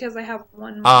finding? Because I have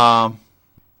one more.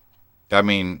 I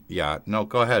mean, yeah. No,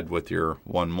 go ahead with your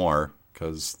one more,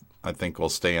 because I think we'll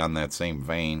stay on that same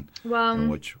vein. Well,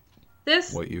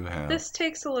 what you have. This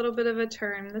takes a little bit of a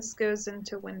turn. This goes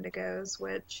into Wendigos,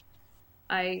 which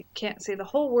I can't say the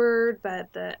whole word,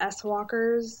 but the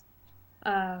S-Walkers.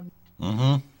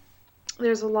 Mm-hmm.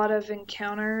 There's a lot of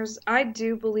encounters. I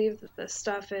do believe that this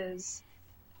stuff is...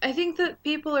 I think that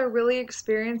people are really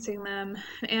experiencing them,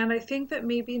 and I think that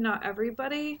maybe not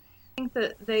everybody. I think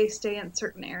that they stay in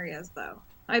certain areas, though.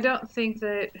 I don't think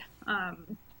that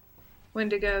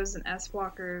Wendigos and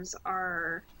S-Walkers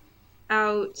are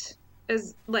out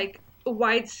as, like,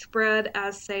 widespread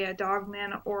as, say, a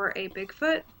Dogman or a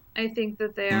Bigfoot. I think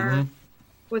that they are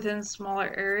within smaller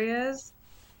areas.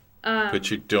 But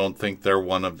you don't think they're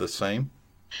one of the same?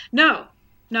 No.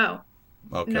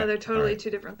 Okay. No, they're totally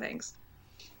two different things.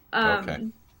 Okay.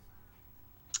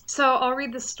 So I'll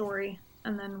read the story,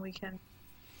 and then we can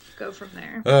go from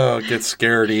there. Oh, get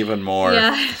scared even more.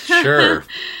 Yeah. Sure.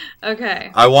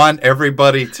 Okay. I want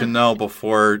everybody to know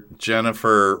before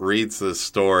Jennifer reads this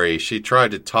story, she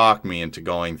tried to talk me into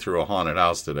going through a haunted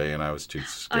house today, and I was too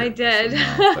scared. I did.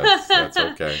 No, that's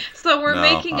okay. So we're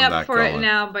making up for it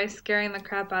now by scaring the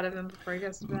crap out of him before he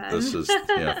goes to bed.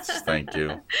 Yes, thank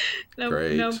you.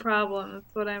 Great. No problem.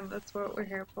 That's what we're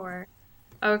here for.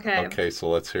 Okay. Okay, so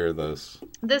let's hear this.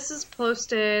 This is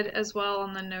posted as well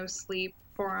on the No Sleep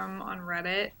forum on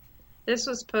Reddit. This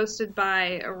was posted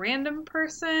by a random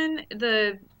person.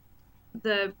 The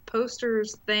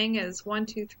poster's thing is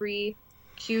 123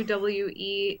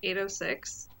 QWE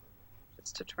 806,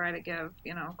 just to try to give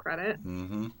credit.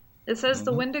 Mm-hmm. It says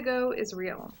the Wendigo is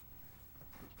real.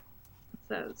 It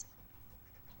says,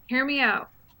 "Hear me out.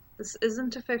 This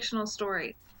isn't a fictional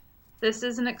story. This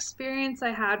is an experience I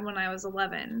had when I was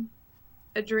 11.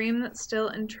 A dream that still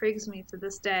intrigues me to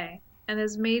this day, and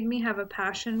has made me have a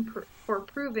passion for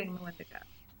proving the Wendigo.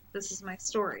 This is my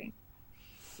story.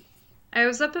 I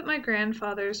was up at my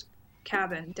grandfather's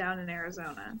cabin down in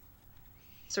Arizona.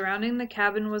 Surrounding the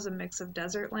cabin was a mix of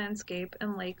desert landscape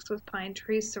and lakes with pine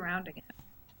trees surrounding it.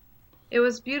 It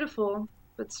was beautiful,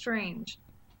 but strange.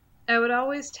 I would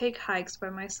always take hikes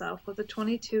by myself with a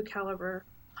 .22 caliber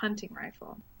hunting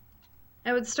rifle.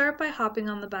 I would start by hopping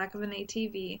on the back of an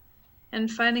ATV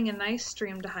and finding a nice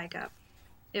stream to hike up.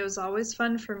 It was always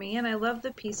fun for me, and I loved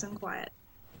the peace and quiet.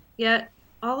 Yet,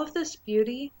 all of this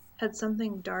beauty had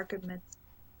something dark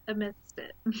amidst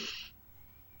it.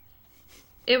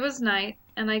 It was night,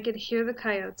 and I could hear the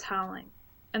coyotes howling,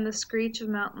 and the screech of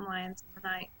mountain lions in the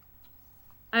night.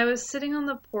 I was sitting on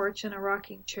the porch in a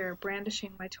rocking chair,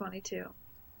 brandishing my .22.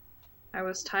 I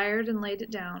was tired and laid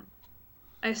it down.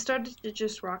 I started to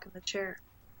just rock in the chair.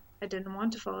 I didn't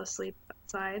want to fall asleep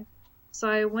outside, so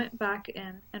I went back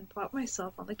in and plopped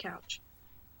myself on the couch.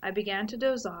 I began to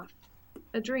doze off.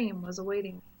 A dream was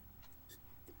awaiting me.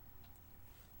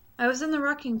 I was in the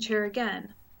rocking chair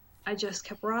again. I just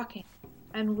kept rocking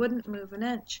and wouldn't move an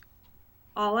inch.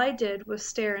 All I did was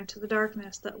stare into the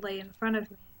darkness that lay in front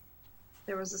of me.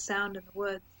 There was a sound in the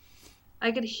woods.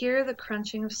 I could hear the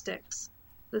crunching of sticks.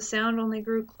 The sound only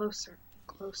grew closer and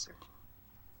closer.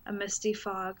 A misty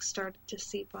fog started to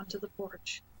seep onto the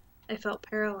porch. I felt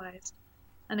paralyzed,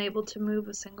 unable to move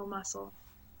a single muscle.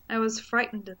 I was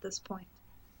frightened at this point.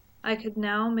 I could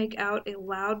now make out a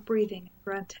loud breathing and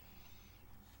grunting.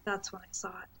 That's when I saw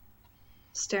it.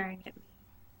 Staring at me,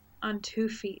 on 2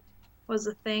 feet, was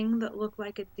a thing that looked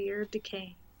like a deer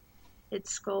decaying.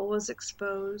 Its skull was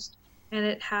exposed, and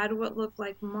it had what looked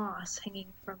like moss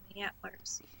hanging from the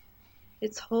antlers.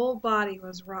 Its whole body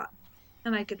was rotten,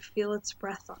 and I could feel its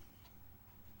breath on me.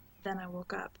 Then I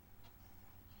woke up.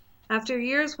 After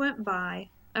years went by,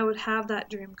 I would have that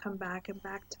dream come back and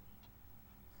back to me.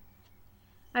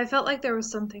 I felt like there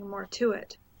was something more to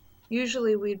it.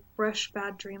 Usually we'd brush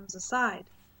bad dreams aside,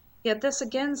 yet this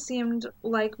again seemed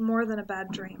like more than a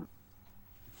bad dream.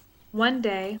 One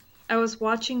day, I was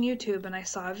watching YouTube and I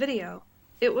saw a video.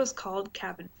 It was called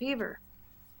Cabin Fever.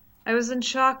 I was in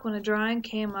shock when a drawing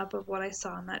came up of what I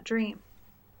saw in that dream.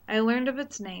 I learned of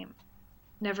its name.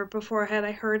 Never before had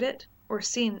I heard it or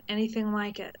seen anything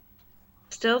like it.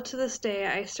 Still to this day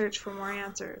I search for more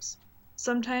answers.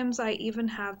 Sometimes I even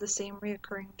have the same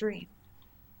reoccurring dream.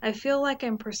 I feel like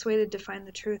I'm persuaded to find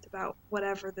the truth about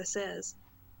whatever this is.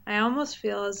 I almost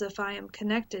feel as if I am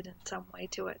connected in some way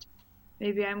to it.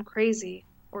 Maybe I'm crazy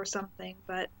or something,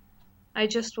 but I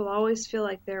just will always feel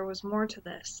like there was more to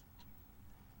this.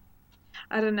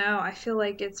 I don't know, I feel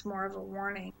like it's more of a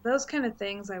warning. Those kind of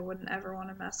things I wouldn't ever want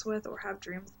to mess with or have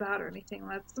dreams about or anything.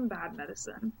 That's some bad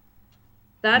medicine.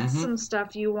 That's some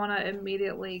stuff you want to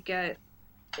immediately get,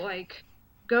 like,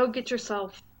 go get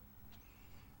yourself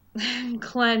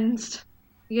cleansed,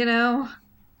 you know?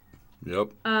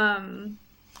 Yep.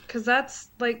 Because that's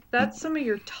some of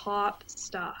your top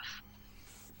stuff.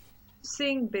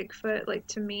 Seeing Bigfoot, like,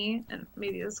 to me, and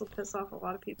maybe this will piss off a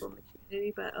lot of people in the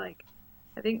community, but, like,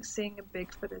 I think seeing a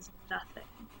Bigfoot is nothing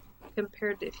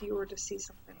compared to if you were to see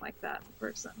something like that in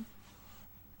person.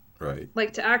 Right.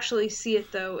 Like, to actually see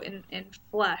it, though, in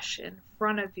flesh, in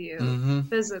front of you,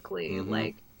 physically,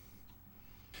 like...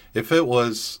 If it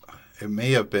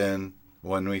may have been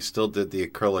when we still did the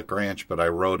acrylic ranch, but I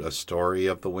wrote a story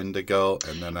of the Wendigo,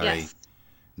 and then I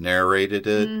narrated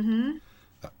it.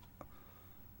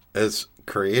 As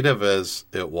creative as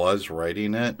it was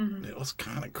writing it, it was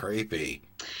kind of creepy.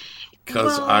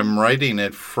 Because I'm writing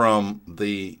it from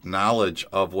the knowledge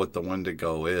of what the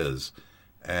Wendigo is.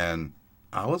 And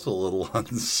I was a little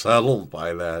unsettled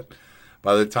by that.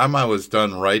 By the time I was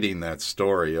done writing that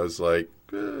story, I was like,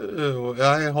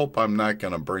 I hope I'm not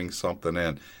going to bring something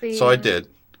in. So I did.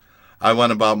 I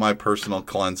went about my personal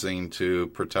cleansing to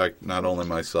protect not only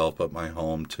myself, but my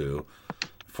home, too.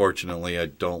 Fortunately, I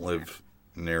don't live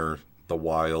near the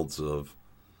wilds of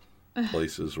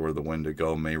places where the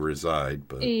Wendigo may reside.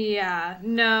 But yeah,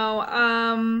 no.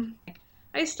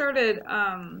 I started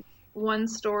one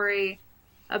story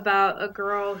about a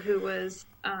girl who was,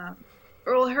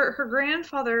 her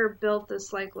grandfather built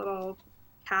this, like, little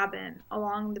cabin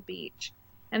along the beach,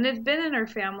 and it had been in her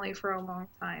family for a long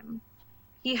time.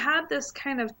 He had this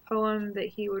kind of poem that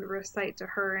he would recite to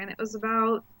her, and it was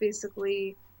about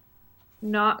basically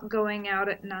not going out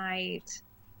at night.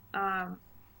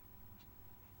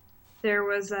 There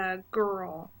was a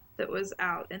girl that was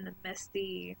out in the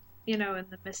misty, in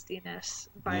the mistiness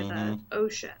by the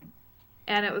ocean.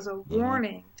 And it was a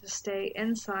warning to stay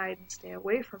inside and stay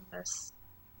away from this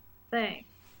thing.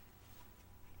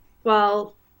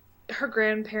 Well, her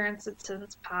grandparents had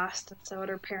since passed, and so had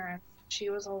her parents.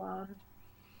 She was alone.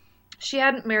 She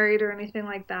hadn't married or anything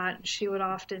like that, and she would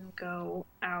often go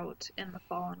out in the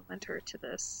fall and winter to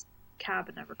this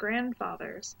cabin of her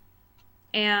grandfather's.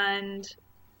 And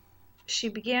she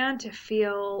began to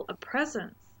feel a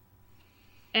presence.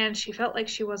 And she felt like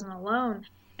she wasn't alone.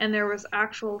 And there was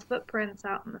actual footprints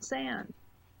out in the sand.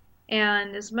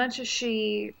 And as much as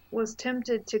she was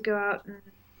tempted to go out and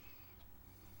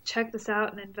check this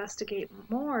out and investigate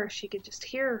more, she could just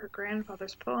hear her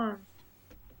grandfather's poem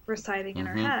reciting in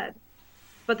her head.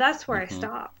 But that's where I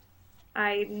stopped.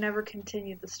 I never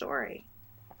continued the story.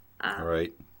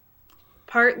 Right.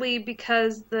 Partly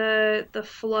because the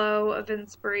flow of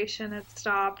inspiration had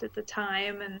stopped at the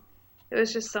time, and it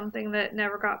was just something that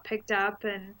never got picked up.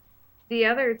 And the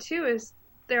other, too, is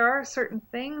there are certain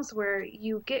things where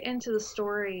you get into the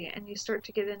story and you start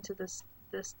to get into this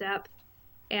depth,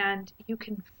 and you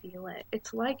can feel it.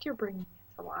 It's like you're bringing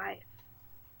it to life.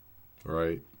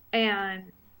 Right.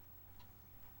 And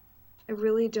I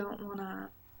really don't want to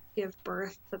give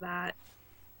birth to that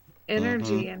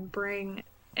energy and bring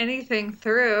anything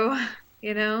through,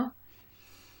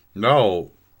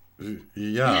 No.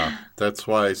 Yeah. That's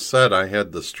why I said I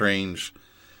had the strange,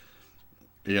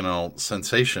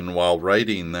 sensation while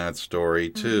writing that story,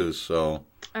 too. So.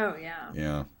 Oh, yeah.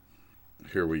 Yeah.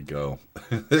 Here we go.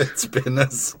 It's been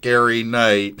a scary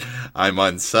night. I'm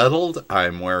unsettled.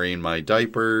 I'm wearing my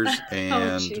diapers,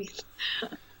 and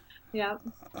yep.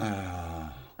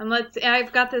 And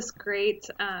I've got this great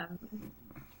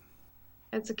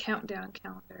it's a countdown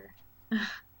calendar.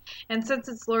 And since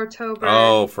it's Loretober.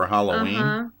 Oh, for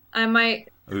Halloween? I might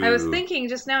I was thinking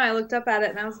just now, I looked up at it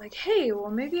and I was like, hey, well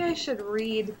maybe I should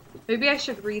read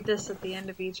this at the end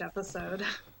of each episode.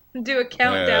 Do a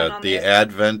countdown on the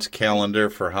Advent calendar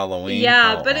for Halloween.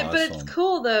 Yeah, but it's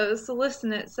cool though. So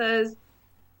listen, it says,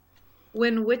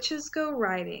 when witches go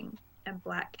riding and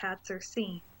black cats are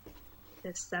seen,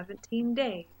 'tis 17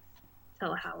 days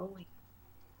till Halloween.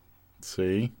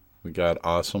 See, we got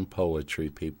awesome poetry,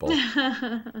 people.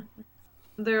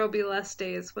 There will be less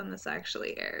days when this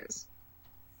actually airs.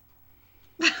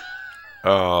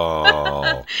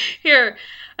 Oh. Here,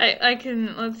 I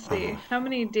can, let's see. How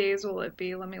many days will it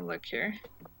be? Let me look here.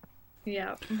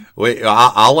 Yeah. Wait,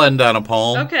 I'll end on a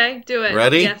poem. Okay, do it.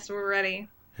 Ready? Yes, we're ready.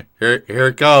 Here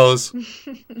it goes.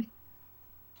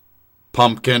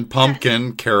 Pumpkin,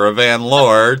 pumpkin, caravan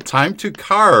lord, time to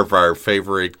carve our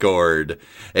favorite gourd.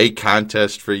 A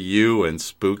contest for you and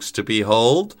spooks to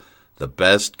behold. The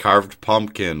best carved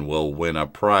pumpkin will win a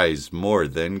prize more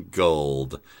than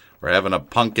gold. We're having a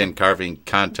pumpkin carving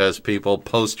contest, people.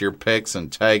 Post your pics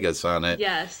and tag us on it.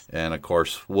 Yes. And, of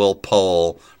course, we'll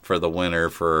poll for the winner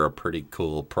for a pretty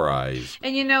cool prize.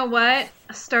 And you know what?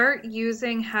 Start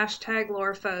using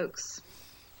 #LoreFolks.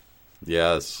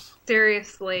 Yes.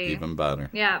 Seriously. Even better.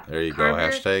 Yeah. There you go.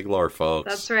 #LoreFolks.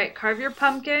 That's right. Carve your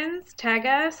pumpkins. Tag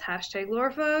us.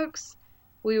 #LoreFolks.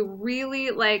 We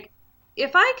really,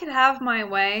 if I could have my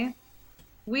way,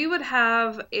 we would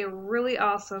have a really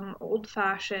awesome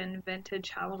old-fashioned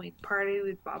vintage Halloween party.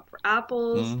 We'd bob for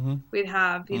apples. Mm-hmm. We'd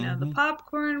have, the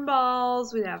popcorn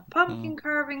balls. We'd have pumpkin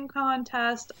carving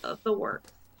contest, the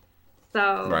works.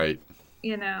 So, right.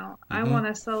 I want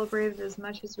to celebrate it as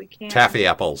much as we can. Taffy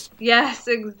apples. Yes,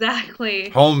 exactly.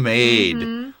 Homemade.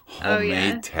 Mm-hmm.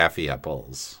 Homemade taffy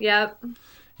apples. Yep.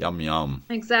 Yum, yum.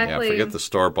 Exactly. Yeah, forget the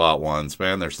store-bought ones,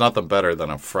 man. There's nothing better than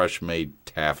a fresh-made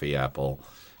taffy apple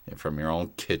from your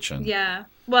own kitchen. Yeah.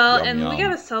 Well, yum, and yum. we got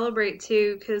to celebrate,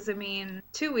 too, because,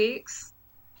 2 weeks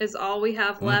is all we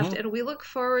have left, and we look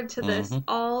forward to this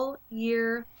all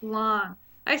year long.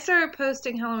 I started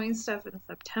posting Halloween stuff in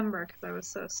September because I was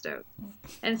so stoked.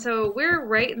 And so we're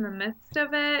right in the midst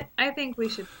of it. I think we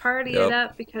should party it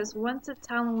up because once it's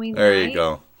Halloween there night, you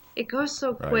go. It goes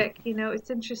so quick. It's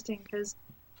interesting because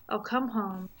I'll come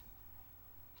home,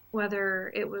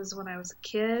 whether it was when I was a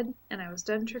kid and I was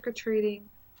done trick-or-treating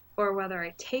or whether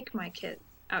I take my kids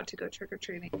out to go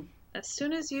trick-or-treating. As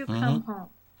soon as you come home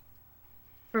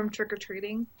from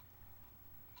trick-or-treating,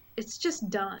 it's just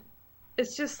done.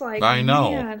 It's just like, I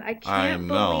know. Man, I can't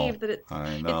believe that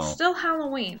it's still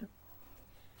Halloween.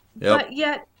 Yep. But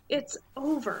yet it's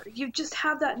over. You just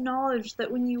have that knowledge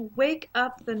that when you wake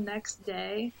up the next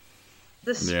day,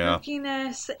 the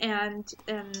spookiness and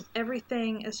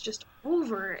everything is just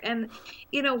over. And,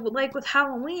 like with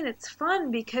Halloween, it's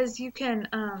fun because you can,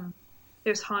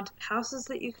 there's haunted houses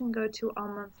that you can go to all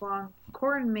month long,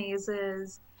 corn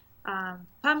mazes,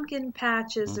 pumpkin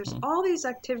patches. There's all these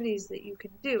activities that you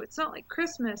can do. It's not like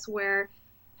Christmas where,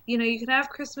 you can have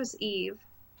Christmas Eve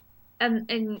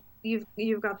and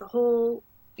you've got the whole,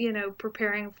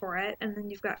 preparing for it. And then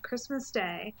you've got Christmas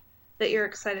Day that you're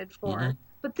excited for.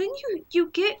 But then you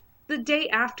get the day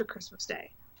after Christmas Day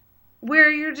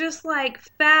where you're just like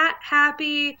fat,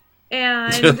 happy,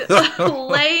 and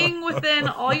laying within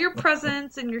all your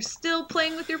presents and you're still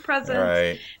playing with your presents.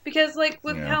 Right. Because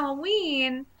with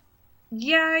Halloween,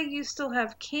 you still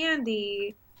have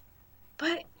candy,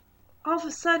 but all of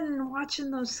a sudden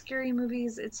watching those scary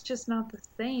movies, it's just not the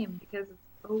same because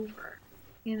it's over,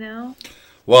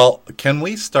 Well, can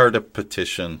we start a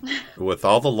petition with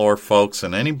all the lore folks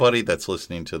and anybody that's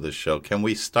listening to the show? Can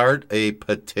we start a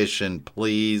petition,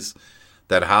 please,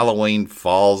 that Halloween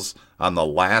falls on the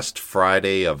last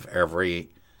Friday of every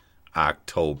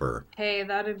October? Hey,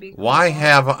 that'd be cool. Why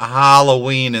have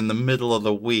Halloween in the middle of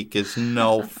the week is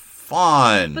no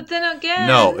fun. But then again...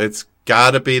 No, it's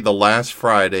got to be the last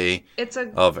Friday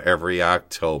of every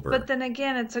October. But then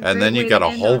again, it's a great And then you way got to a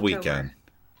end whole October. weekend.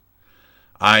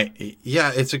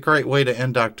 It's a great way to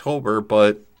end October,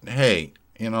 but hey,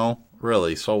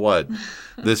 really, so what?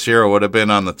 This year it would have been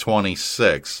on the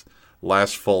 26th,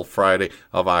 last full Friday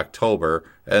of October,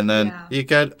 and then you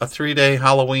get a 3-day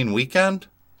Halloween weekend?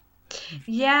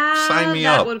 Yeah, Sign me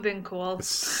up. That would have been cool.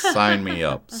 Sign me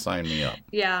up. Sign me up.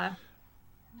 Yeah.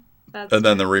 And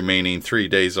then the remaining 3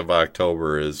 days of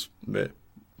October is,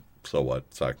 so what?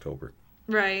 It's October.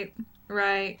 Right.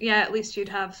 Yeah, at least you'd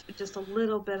have just a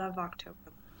little bit of October.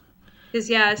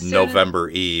 Because November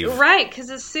Eve. Right, because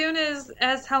as soon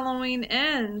as Halloween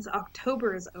ends,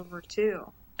 October is over too,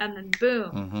 and then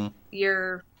boom,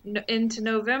 you're into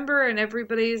November, and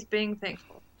everybody's being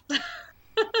thankful.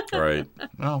 Right.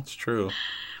 No, it's true.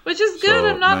 Which is good. So,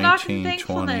 I'm not 19, knocking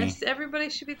thankfulness. 20. Everybody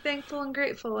should be thankful and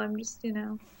grateful. I'm just,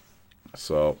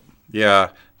 So, yeah,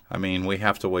 we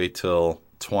have to wait till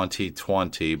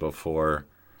 2020 before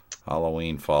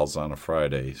Halloween falls on a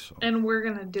Friday. So. And we're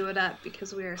going to do it up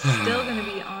because we are still going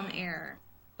to be on air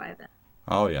by then.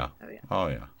 Oh, yeah.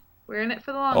 We're in it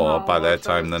for the long haul. By that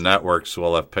time, the networks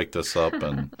will have picked us up,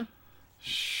 and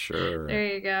sure. There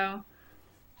you go.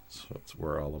 That's what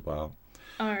we're all about.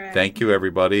 All right. Thank you,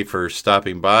 everybody, for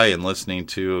stopping by and listening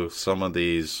to some of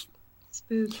these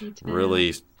spooky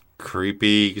really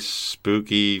creepy,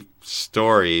 spooky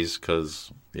stories,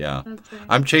 because, right.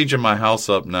 I'm changing my house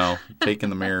up now, taking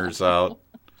the mirrors out.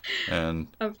 And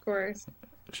of course.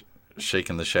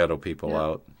 Shaking the shadow people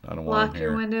out. I don't want Lock them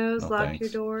your here. windows, No, lock thanks. your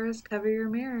doors, cover your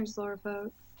mirrors, lore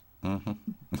folks.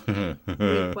 Mm-hmm.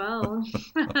 Sleep well.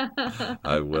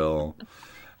 I will.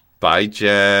 Bye,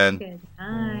 Jen. Good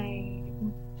night.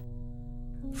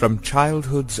 From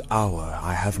childhood's hour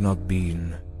I have not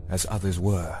been as others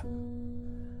were.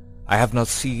 I have not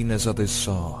seen as others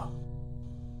saw.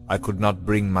 I could not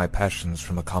bring my passions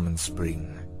from a common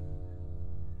spring.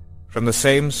 From the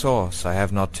same source I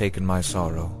have not taken my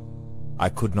sorrow. I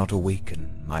could not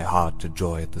awaken my heart to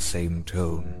joy at the same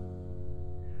tone.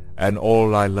 And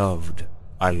all I loved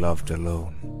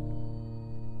alone.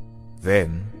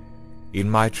 Then, in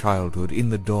my childhood, in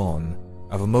the dawn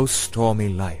of a most stormy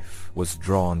life, was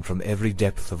drawn from every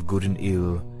depth of good and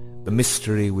ill the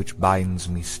mystery which binds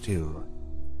me still.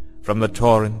 From the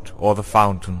torrent or the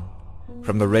fountain,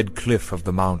 from the red cliff of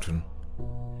the mountain,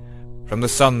 from the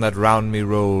sun that round me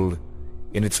rolled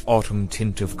in its autumn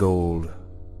tint of gold,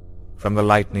 from the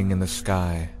lightning in the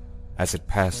sky as it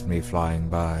passed me flying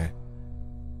by,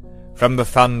 from the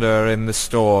thunder and the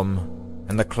storm,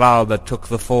 and the cloud that took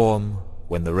the form,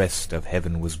 when the rest of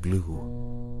heaven was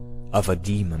blue, of a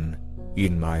demon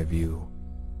in my view.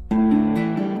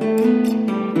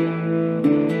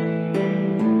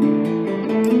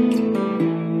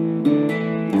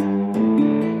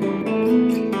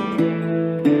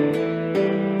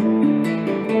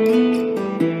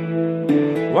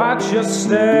 Watch your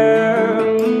step,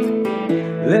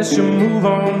 lest you move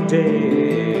on death.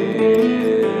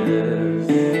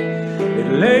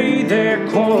 It lay there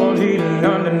cold, hidden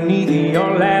underneath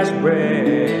your last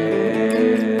breath.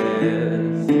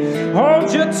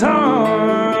 Hold your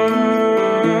tongue,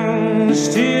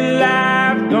 still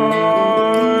I've gone.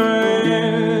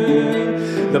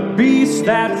 The beast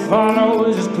that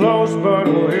follows is close, but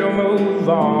we'll move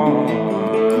on.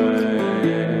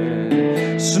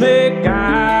 Snake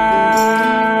eyes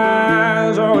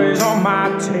always on my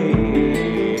tail.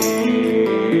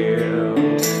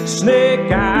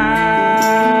 Snake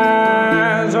eyes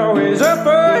always up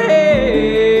ahead.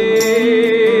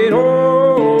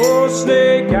 Oh,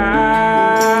 snake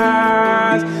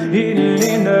eyes hidden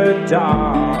in the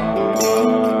dark.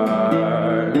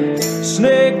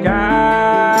 Snake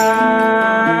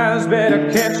eyes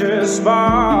better catch a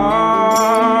spark.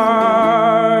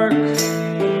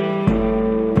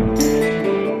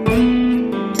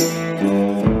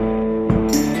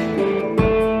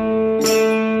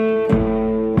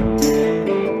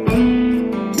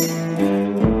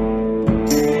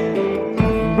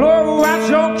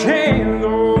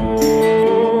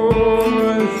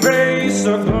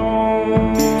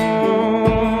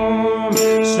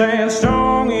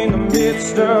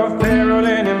 Of peril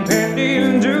and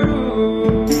impending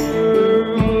doom.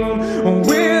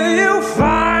 Will you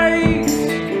fight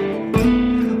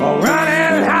or run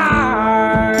and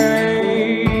hide?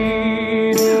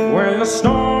 When the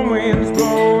storm winds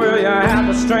blow, will you have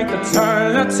the strength to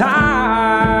turn the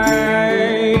tide?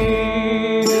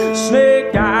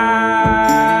 Snake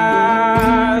eyes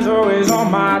always on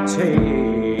my tail.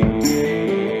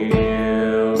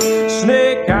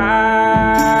 Snake eyes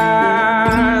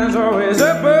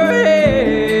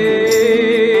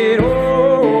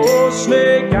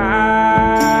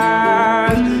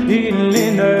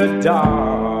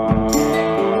dark.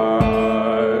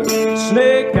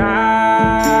 Snake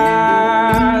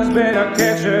eyes better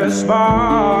catch a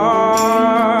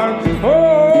spark.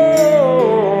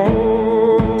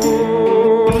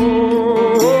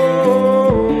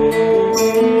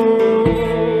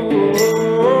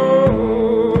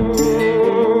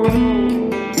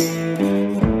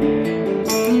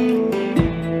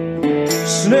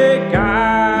 Snake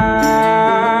eyes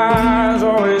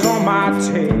always on my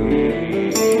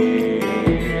tail.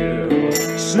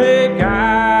 Snake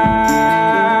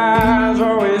eyes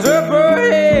always up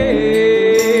ahead.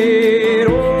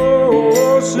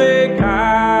 Oh, snake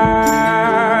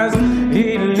eyes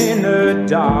hidden in the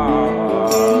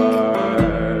dark.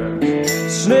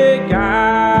 Snake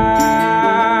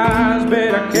eyes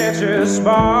better catch a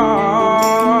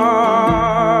spark.